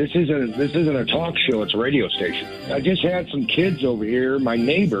 This isn't a talk show. It's a radio station. I just had some kids over here, my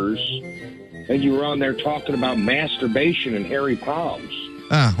neighbors, and you were on there talking about masturbation and hairy palms.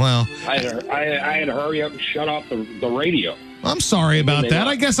 Ah, well. I had to hurry up and shut off the radio. I'm sorry about that.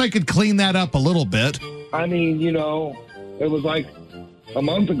 I guess I could clean that up a little bit. I mean, it was like a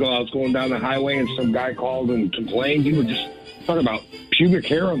month ago I was going down the highway and some guy called and complained. He was just talking about pubic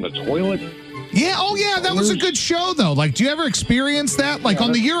hair on the toilet. Yeah, oh yeah, that was a good show though. Like, do you ever experience that? Like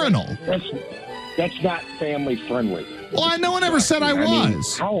on the urinal? That's not family friendly. Well, no one ever said I was. mean,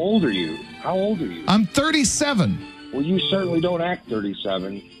 how old are you? I'm 37. Well, you certainly don't act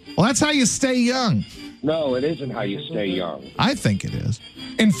 37. Well, that's how you stay young. No, it isn't how you stay young. I think it is.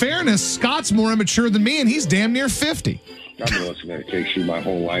 In fairness, Scott's more immature than me, and he's damn near 50. I've been listening to KC my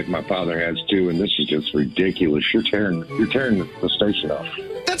whole life. My father has too, and this is just ridiculous. You're tearing the station off.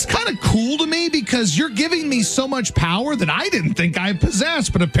 That's kind of cool to me because you're giving me so much power that I didn't think I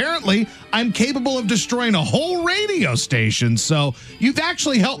possessed, but apparently I'm capable of destroying a whole radio station. So you've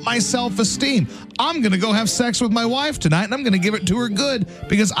actually helped my self-esteem. I'm going to go have sex with my wife tonight, and I'm going to give it to her good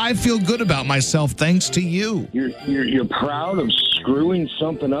because I feel good about myself thanks to you. You're proud of screwing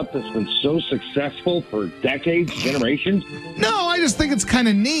something up that's been so successful for decades, generations? No, I just think it's kind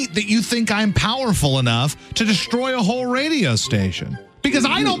of neat that you think I'm powerful enough to destroy a whole radio station. Because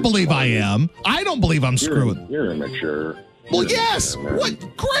I don't believe I am. I don't believe I'm screwing. You're immature. Well, yes. What?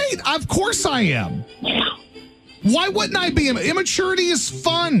 Great. Of course I am. Why wouldn't I be? Immaturity is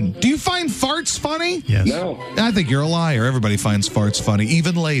fun. Do you find farts funny? Yes. No. I think you're a liar. Everybody finds farts funny,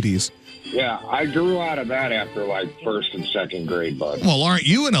 even ladies. Yeah, I grew out of that after like first and second grade, bud. Well, aren't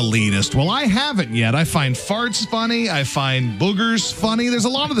you an elitist? Well, I haven't yet. I find farts funny. I find boogers funny. There's a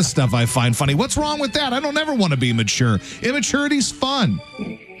lot of the stuff I find funny. What's wrong with that? I don't ever want to be mature. Immaturity's fun.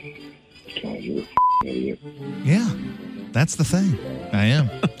 Oh, you're an idiot. Yeah, that's the thing. I am.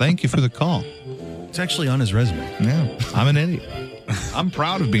 Thank you for the call. It's actually on his resume. Yeah, I'm an idiot. I'm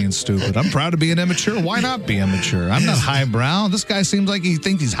proud of being stupid. I'm proud of being immature. Why not be immature? I'm not highbrow. This guy seems like he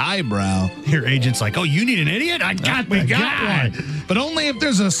thinks he's highbrow. Your agent's like, oh, you need an idiot? I got one. But only if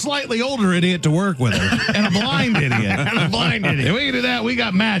there's a slightly older idiot to work with her. And a blind idiot. If we can do that, we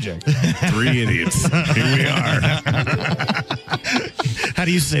got magic. 3 idiots. Here we are. How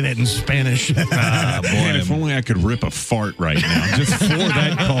do you say that in Spanish? Man, if only I could rip a fart right now just for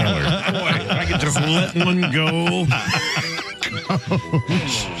that caller. Boy, if I could just let one go.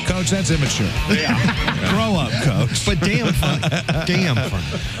 Coach, that's immature. Yeah. Grow up, Coach. But damn funny. Damn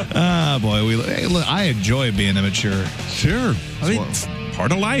funny. Ah, boy. Look, I enjoy being immature. Sure. I mean, it's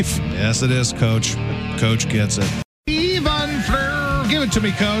part of life. Yes, it is, Coach. Coach gets it. Even Fleur. Give it to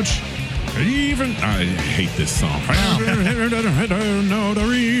me, Coach. Even. I hate this song.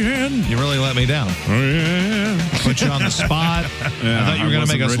 You really let me down. Oh, yeah. Put you on the spot. Yeah, I thought you were going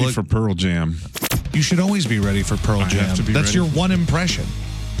to make us ready look for Pearl Jam. You should always be ready for Pearl Jam. Have to be That's ready. your one impression.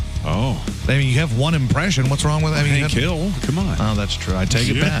 Oh. I mean, you have one impression. What's wrong with that? I mean, Hank Hill. Come on. Oh, that's true. I take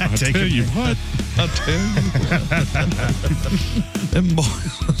it back. I tell you what. I'll tell you what. Them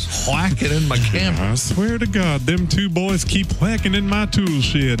boys whacking in my camera. I swear to God, them 2 boys keep whacking in my tool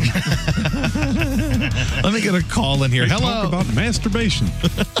shed. Let me get a call in here. They Hello. talk about masturbation.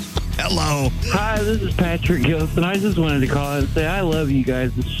 Hello. Hi, this is Patrick Gilson. I just wanted to call and say I love you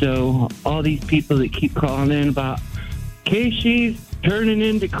guys' show. All these people that keep calling in about Casey's turning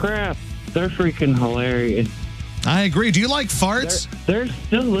into crap. They're freaking hilarious. I agree. Do you like farts? They're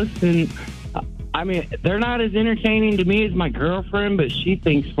still listening. I mean, they're not as entertaining to me as my girlfriend, but she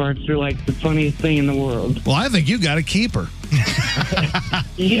thinks farts are like the funniest thing in the world. Well, I think you got to keep her.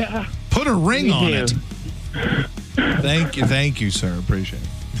 Yeah. Put a ring Me on too. it. Thank you, sir. Appreciate it.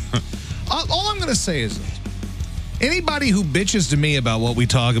 All I'm going to say is this. Anybody who bitches to me about what we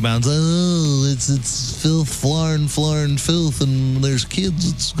talk about, it's filth, flarn, filth, and there's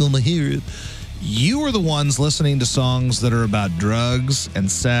kids that's going to hear it. You are the ones listening to songs that are about drugs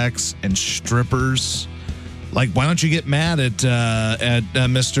and sex and strippers. Like, why don't you get mad at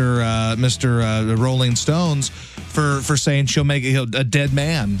Mr. Rolling Stones for saying she'll make a dead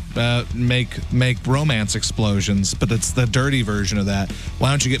man make romance explosions, but it's the dirty version of that. Why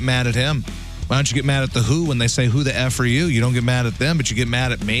don't you get mad at him? Why don't you get mad at the Who when they say, who the F are you? You don't get mad at them, but you get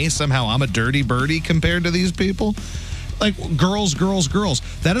mad at me. Somehow I'm a dirty birdie compared to these people. Like, girls, girls, girls.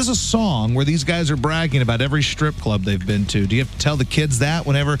 That is a song where these guys are bragging about every strip club they've been to. Do you have to tell the kids that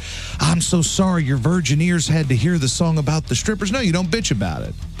whenever, I'm so sorry your virgin ears had to hear the song about the strippers? No, you don't bitch about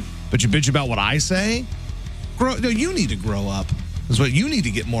it. But you bitch about what I say? No, you need to grow up. Is what you need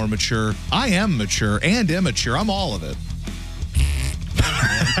to get more mature. I am mature and immature. I'm all of it.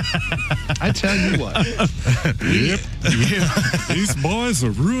 I tell you what. Yep. These boys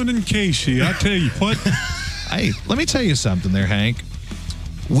are ruining Casey. I tell you what. Hey, let me tell you something there, Hank.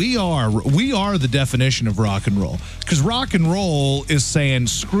 We are the definition of rock and roll. Because rock and roll is saying,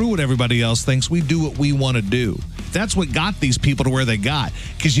 screw what everybody else thinks. We do what we want to do. That's what got these people to where they got.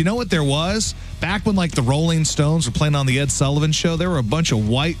 Because you know what there was? Back when, like, the Rolling Stones were playing on the Ed Sullivan Show, there were a bunch of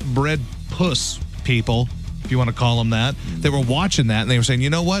white bread puss people, if you want to call them that, they were watching that, and they were saying, you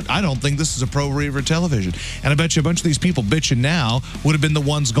know what? I don't think this is appropriate for television. And I bet you a bunch of these people bitching now would have been the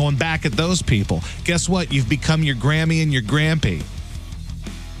ones going back at those people. Guess what? You've become your Grammy and your Grampy.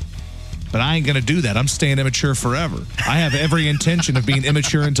 But I ain't going to do that. I'm staying immature forever. I have every intention of being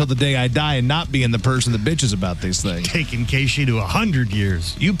immature until the day I die and not being the person that bitches about these things. Taking Casey to 100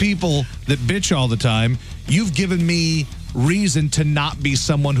 years. You people that bitch all the time, you've given me reason to not be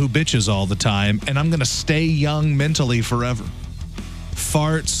someone who bitches all the time, and I'm going to stay young mentally forever.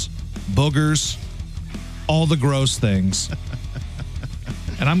 Farts, boogers, all the gross things.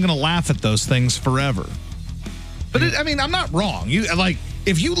 And I'm going to laugh at those things forever. But I'm not wrong.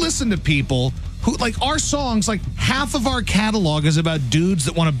 If you listen to people who, like, our songs, like, half of our catalog is about dudes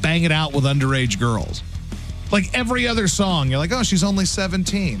that want to bang it out with underage girls. Like, every other song, you're like, oh, she's only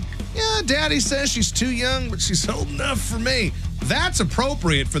 17. Yeah, daddy says she's too young, but she's old enough for me. That's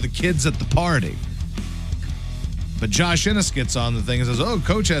appropriate for the kids at the party. But Josh Ennis gets on the thing and says, oh,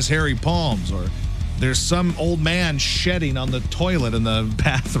 coach has hairy palms, or there's some old man shedding on the toilet in the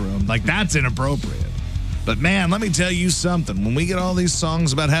bathroom. Like, that's inappropriate. But, man, let me tell you something. When we get all these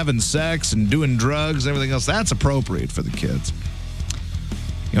songs about having sex and doing drugs and everything else, that's appropriate for the kids.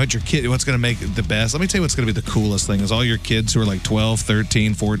 You know what what's going to make it the best? Let me tell you what's going to be the coolest thing is all your kids who are like 12,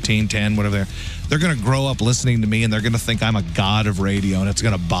 13, 14, 10, whatever they're going to grow up listening to me and they're going to think I'm a god of radio and it's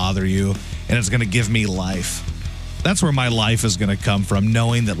going to bother you and it's going to give me life. That's where my life is going to come from,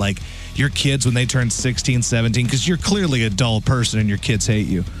 knowing that like your kids when they turn 16, 17, because you're clearly a dull person and your kids hate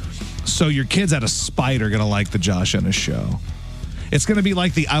you. So your kids out of spite are going to like the Josh Ennis Show. It's going to be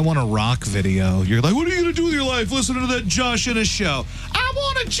like the I Want to Rock video. You're like, what are you going to do with your life? Listen to that Josh Ennis Show. I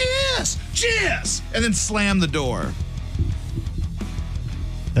want a JIS. JIS. And then slam the door.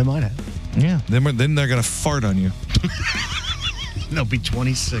 They might have. Yeah. Then they're going to fart on you. They'll be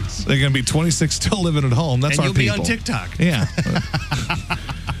 26. They're going to be 26 still living at home. That's and our people. you'll be on TikTok. Yeah.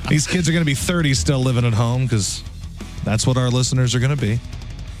 These kids are going to be 30 still living at home because that's what our listeners are going to be.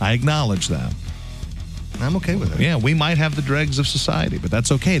 I acknowledge that. I'm okay with it. Yeah, we might have the dregs of society, but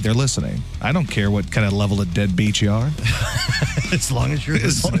that's okay. They're listening. I don't care what kind of level of deadbeat you are. As long as you're listening.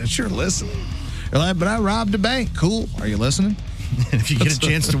 As long as you're listening. You're like, but I robbed a bank. Cool. Are you listening? If you get a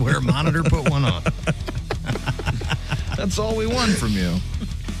chance to wear a monitor, put one on. That's all we want from you.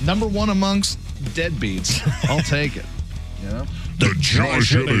 Number one amongst deadbeats. I'll take it. Yeah. The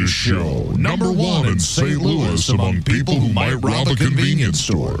Josh Ennis Show, number one in St. Louis among people who might rob a convenience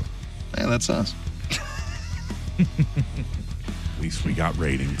store. Yeah, that's us. At least we got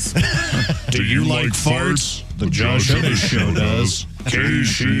ratings. Do you like farts? The Josh Ennis Show does.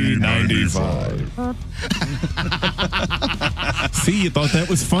 KC95. See, you thought that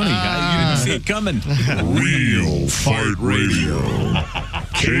was funny. You didn't see it coming. Real Fart Radio.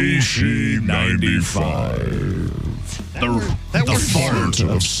 KC95. The fart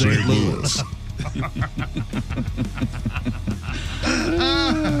of St. Louis.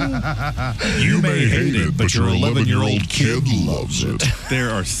 You may hate it, but your 11-year-old kid loves it.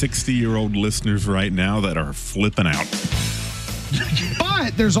 There are 60-year-old listeners right now that are flipping out.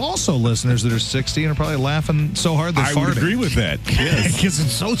 But there's also listeners that are 60 and are probably laughing so hard they're farting. I would agree with that. Yes. Because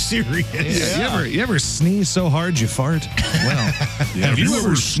it's so serious. Yeah. You ever sneeze so hard you fart? Well, have you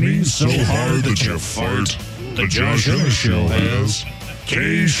ever sneezed so hard that you fart? The Josh Ennis Show has.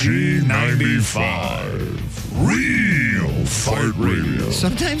 KC95. Real Fart Radio.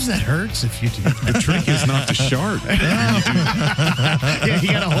 Sometimes that hurts if you do. The trick is not to shart. Yeah,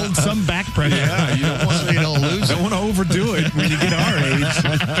 you got to hold some back pressure. Yeah, you don't want so you don't lose Don't want to overdo it when you get our age.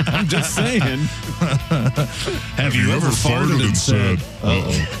 I'm just saying. Have you ever farted and said,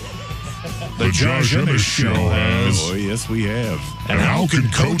 uh-oh? The Josh Ennis Show has. Oh, yes, we have. And how can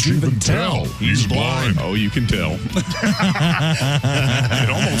Coach even tell? He's blind. Oh, you can tell. It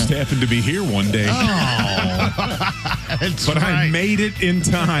almost happened to be here one day. But I made it in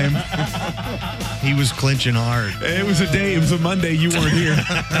time. He was clinching hard. It was a Monday. You weren't here.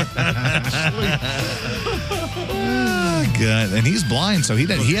 God. And he's blind, so he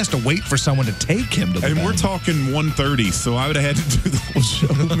has to wait for someone to take him to the And we're talking 1:30, so I would have had to do the whole show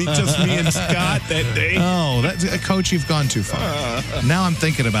with me and Scott that day. Oh, Coach, you've gone too far. Now I'm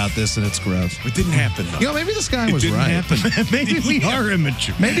thinking about this, and it's gross. It didn't happen, though. You know, maybe this guy was right. Maybe we are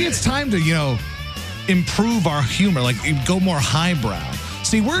immature. Maybe it's time to, improve our humor, like go more highbrow.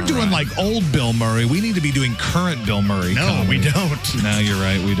 See, we're doing like old Bill Murray. We need to be doing current Bill Murray. No, comedy. we don't. No, you're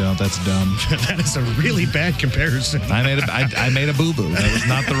right. We don't. That's dumb. That is a really bad comparison. I made a boo-boo. That was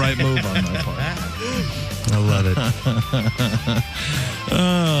not the right move on my part. I love it.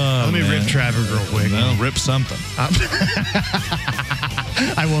 Let me rip Trevor real quick. No, rip something.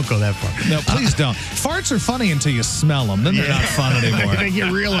 I won't go that far. No, please don't. Farts are funny until you smell them. Then they're not fun anymore. They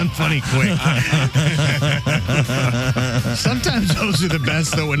get real unfunny quick. Sometimes those are the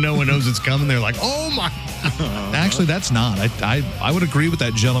best, though, when no one knows it's coming. They're like, oh, my. Actually, that's not. I would agree with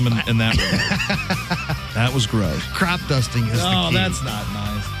that gentleman in that regard. That was gross. Crop dusting is the key. Oh, that's not nice.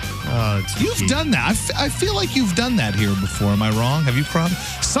 You've done that. I feel like you've done that here before. Am I wrong? Have you cropped?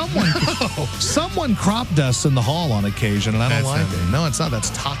 Someone crop dusts in the hall on occasion, and I don't like it. No, it's not. That's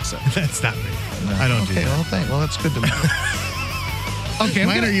toxic. That's not me. No. I don't do that. Well, that's good to know. Okay,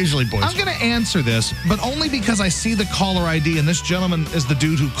 mine are usually boys. I'm going to answer this, but only because I see the caller ID, and this gentleman is the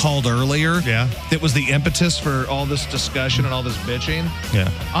dude who called earlier. Yeah. That was the impetus for all this discussion and all this bitching.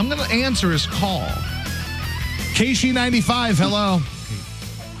 Yeah. I'm going to answer his call. KC95, hello.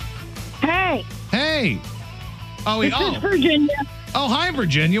 Hey. Hey. This is Virginia. Oh, hi,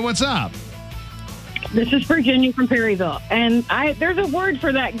 Virginia. What's up? This is Virginia from Perryville. And there's a word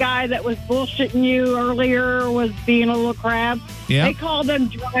for that guy that was bullshitting you earlier, was being a little crab. Yeah. They call them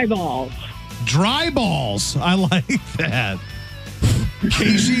dry balls. Dry balls. I like that.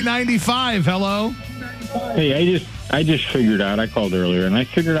 KC95, hello. Hey, I just figured out, I called earlier, and I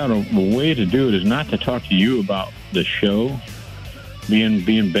figured out a way to do it is not to talk to you about the show,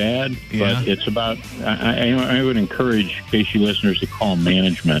 being bad, but it's about. I would encourage KC listeners to call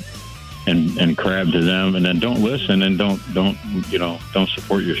management and crab to them, and then don't listen and don't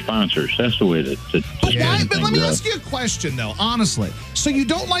support your sponsors. That's the way to But let me ask you a question, though, honestly. So you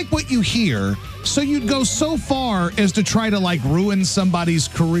don't like what you hear, so you'd go so far as to try to, like, ruin somebody's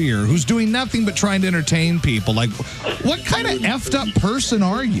career who's doing nothing but trying to entertain people. Like, what kind of effed up person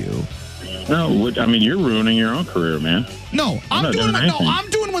are you? No, I mean, you're ruining your own career, man. No, I'm doing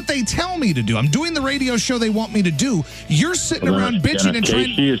what they tell me to do. I'm doing the radio show they want me to do. You're sitting around bitching and trying.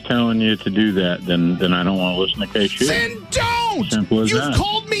 If KC is telling you to do that, then I don't want to listen to KC. Then don't. Simple as You've that.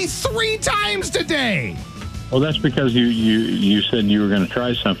 called me 3 times today. Well, that's because you said you were going to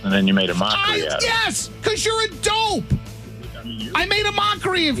try something, and then you made a mockery out of it. Yes, because you're a dope. I made a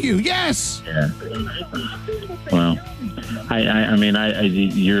mockery of you. Yes. Yeah. Well,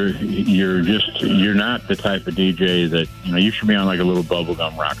 you're not the type of DJ that you should be on like a little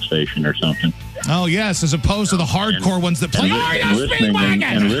bubblegum rock station or something. Oh yes, as opposed to the hardcore ones that play REO Speedwagon.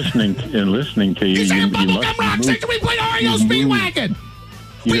 And listening to you. You say a bubblegum rock station? We play REO Speedwagon.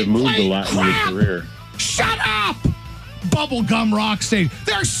 You have moved a lot in your career. Shut up. Bubblegum rock station.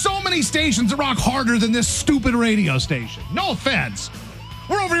 There are so many stations that rock harder than this stupid radio station. No offense.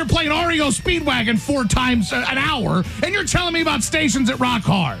 We're over here playing REO Speedwagon 4 times an hour, and you're telling me about stations that rock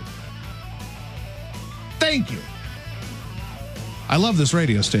hard. Thank you. I love this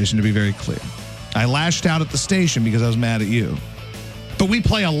radio station, to be very clear. I lashed out at the station because I was mad at you. But we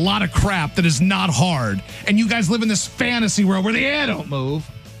play a lot of crap that is not hard, and you guys live in this fantasy world where the air don't move.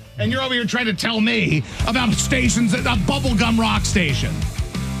 And you're over here trying to tell me about stations, a bubblegum rock station.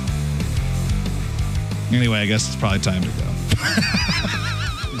 Anyway, I guess it's probably time to go.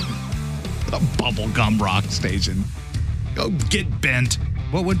 A bubblegum rock station. Go get bent.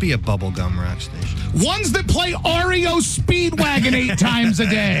 What would be a bubblegum rock station? Ones that play REO Speedwagon 8 times a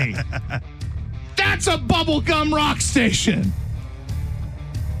day. That's a bubblegum rock station.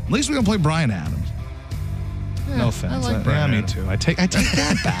 At least we don't play Bryan Adams. No offense. I like Bryan me too. I take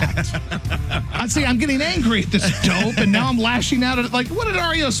that back. I'd say I'm getting angry at this dope, and now I'm lashing out at it. Like, what did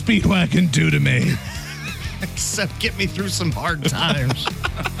REO Speedwagon do to me? Except get me through some hard times.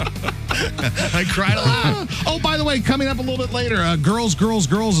 I cried a lot. Oh, by the way, coming up a little bit later, Girls, Girls,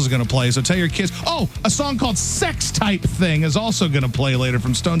 Girls is going to play, so tell your kids. Oh, a song called Sex Type Thing is also going to play later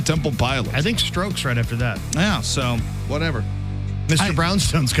from Stone Temple Pilots. I think Strokes right after that. Yeah, so whatever. Mr.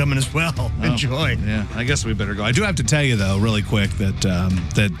 Brownstone's coming as well. Oh, enjoy. Yeah, I guess we better go. I do have to tell you, though, really quick,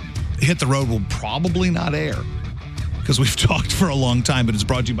 that Hit the Road will probably not air because we've talked for a long time, but it's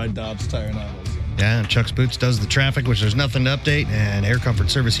brought to you by Dobbs Tire and Autos. Yeah, Chuck's Boots does the traffic, which there's nothing to update, and Air Comfort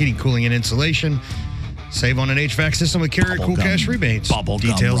Service heating, cooling, and insulation. Save on an HVAC system with Carrier Cool Cash rebates.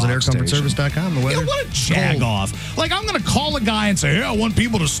 Details at aircomfortservice.com. The weather. Yeah, what a jag off. Like, I'm going to call a guy and say, hey, I want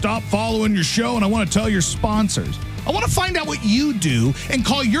people to stop following your show, and I want to tell your sponsors. I want to find out what you do and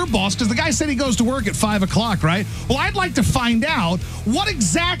call your boss, because the guy said he goes to work at 5 o'clock, right? Well, I'd like to find out what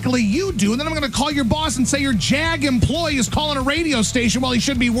exactly you do, and then I'm going to call your boss and say your JAG employee is calling a radio station while he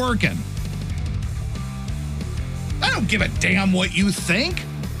should be working. I don't give a damn what you think.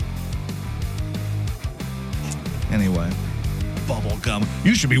 Anyway, bubblegum.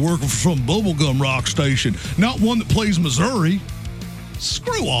 You should be working for some bubblegum rock station, not one that plays Missouri.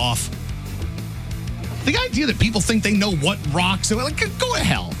 Screw off. The idea that people think they know what rocks, like, go to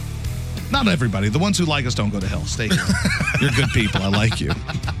hell. Not everybody. The ones who like us don't go to hell. Stay here. You're good people. I like you.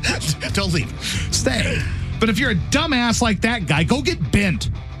 Don't leave. Stay. But if you're a dumbass like that guy, go get bent.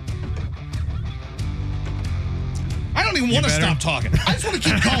 I don't even want to stop talking. I just want to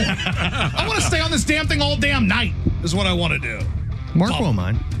keep going. I want to stay on this damn thing all damn night is what I want to do. Mark won't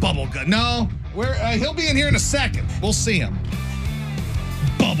mind. Bubblegum. No, he'll be in here in a second. We'll see him.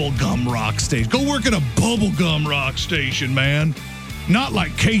 Bubblegum rock station. Go work at a bubblegum rock station, man. Not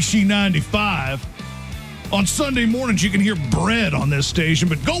like KC95. On Sunday mornings, you can hear bread on this station,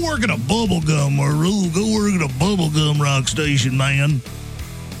 but go work at a bubblegum or go work at a bubblegum rock station, man.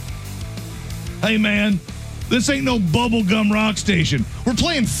 Hey, man, this ain't no bubblegum rock station. We're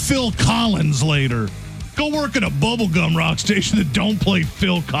playing Phil Collins later. Go work at a bubblegum rock station that don't play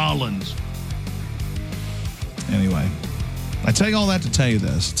Phil Collins. Anyway, I tell you all that to tell you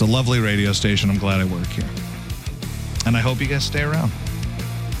this. It's a lovely radio station. I'm glad I work here. And I hope you guys stay around.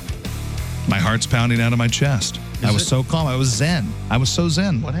 My heart's pounding out of my chest. I was so calm. I was zen. I was so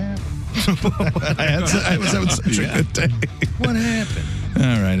zen. What happened? I was having such a good day. What happened?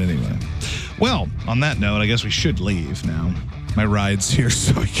 All right, anyway. Well, on that note, I guess we should leave now. My ride's here,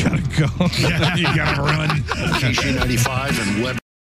 so we gotta go. Yeah, you gotta run. KC95 and Web.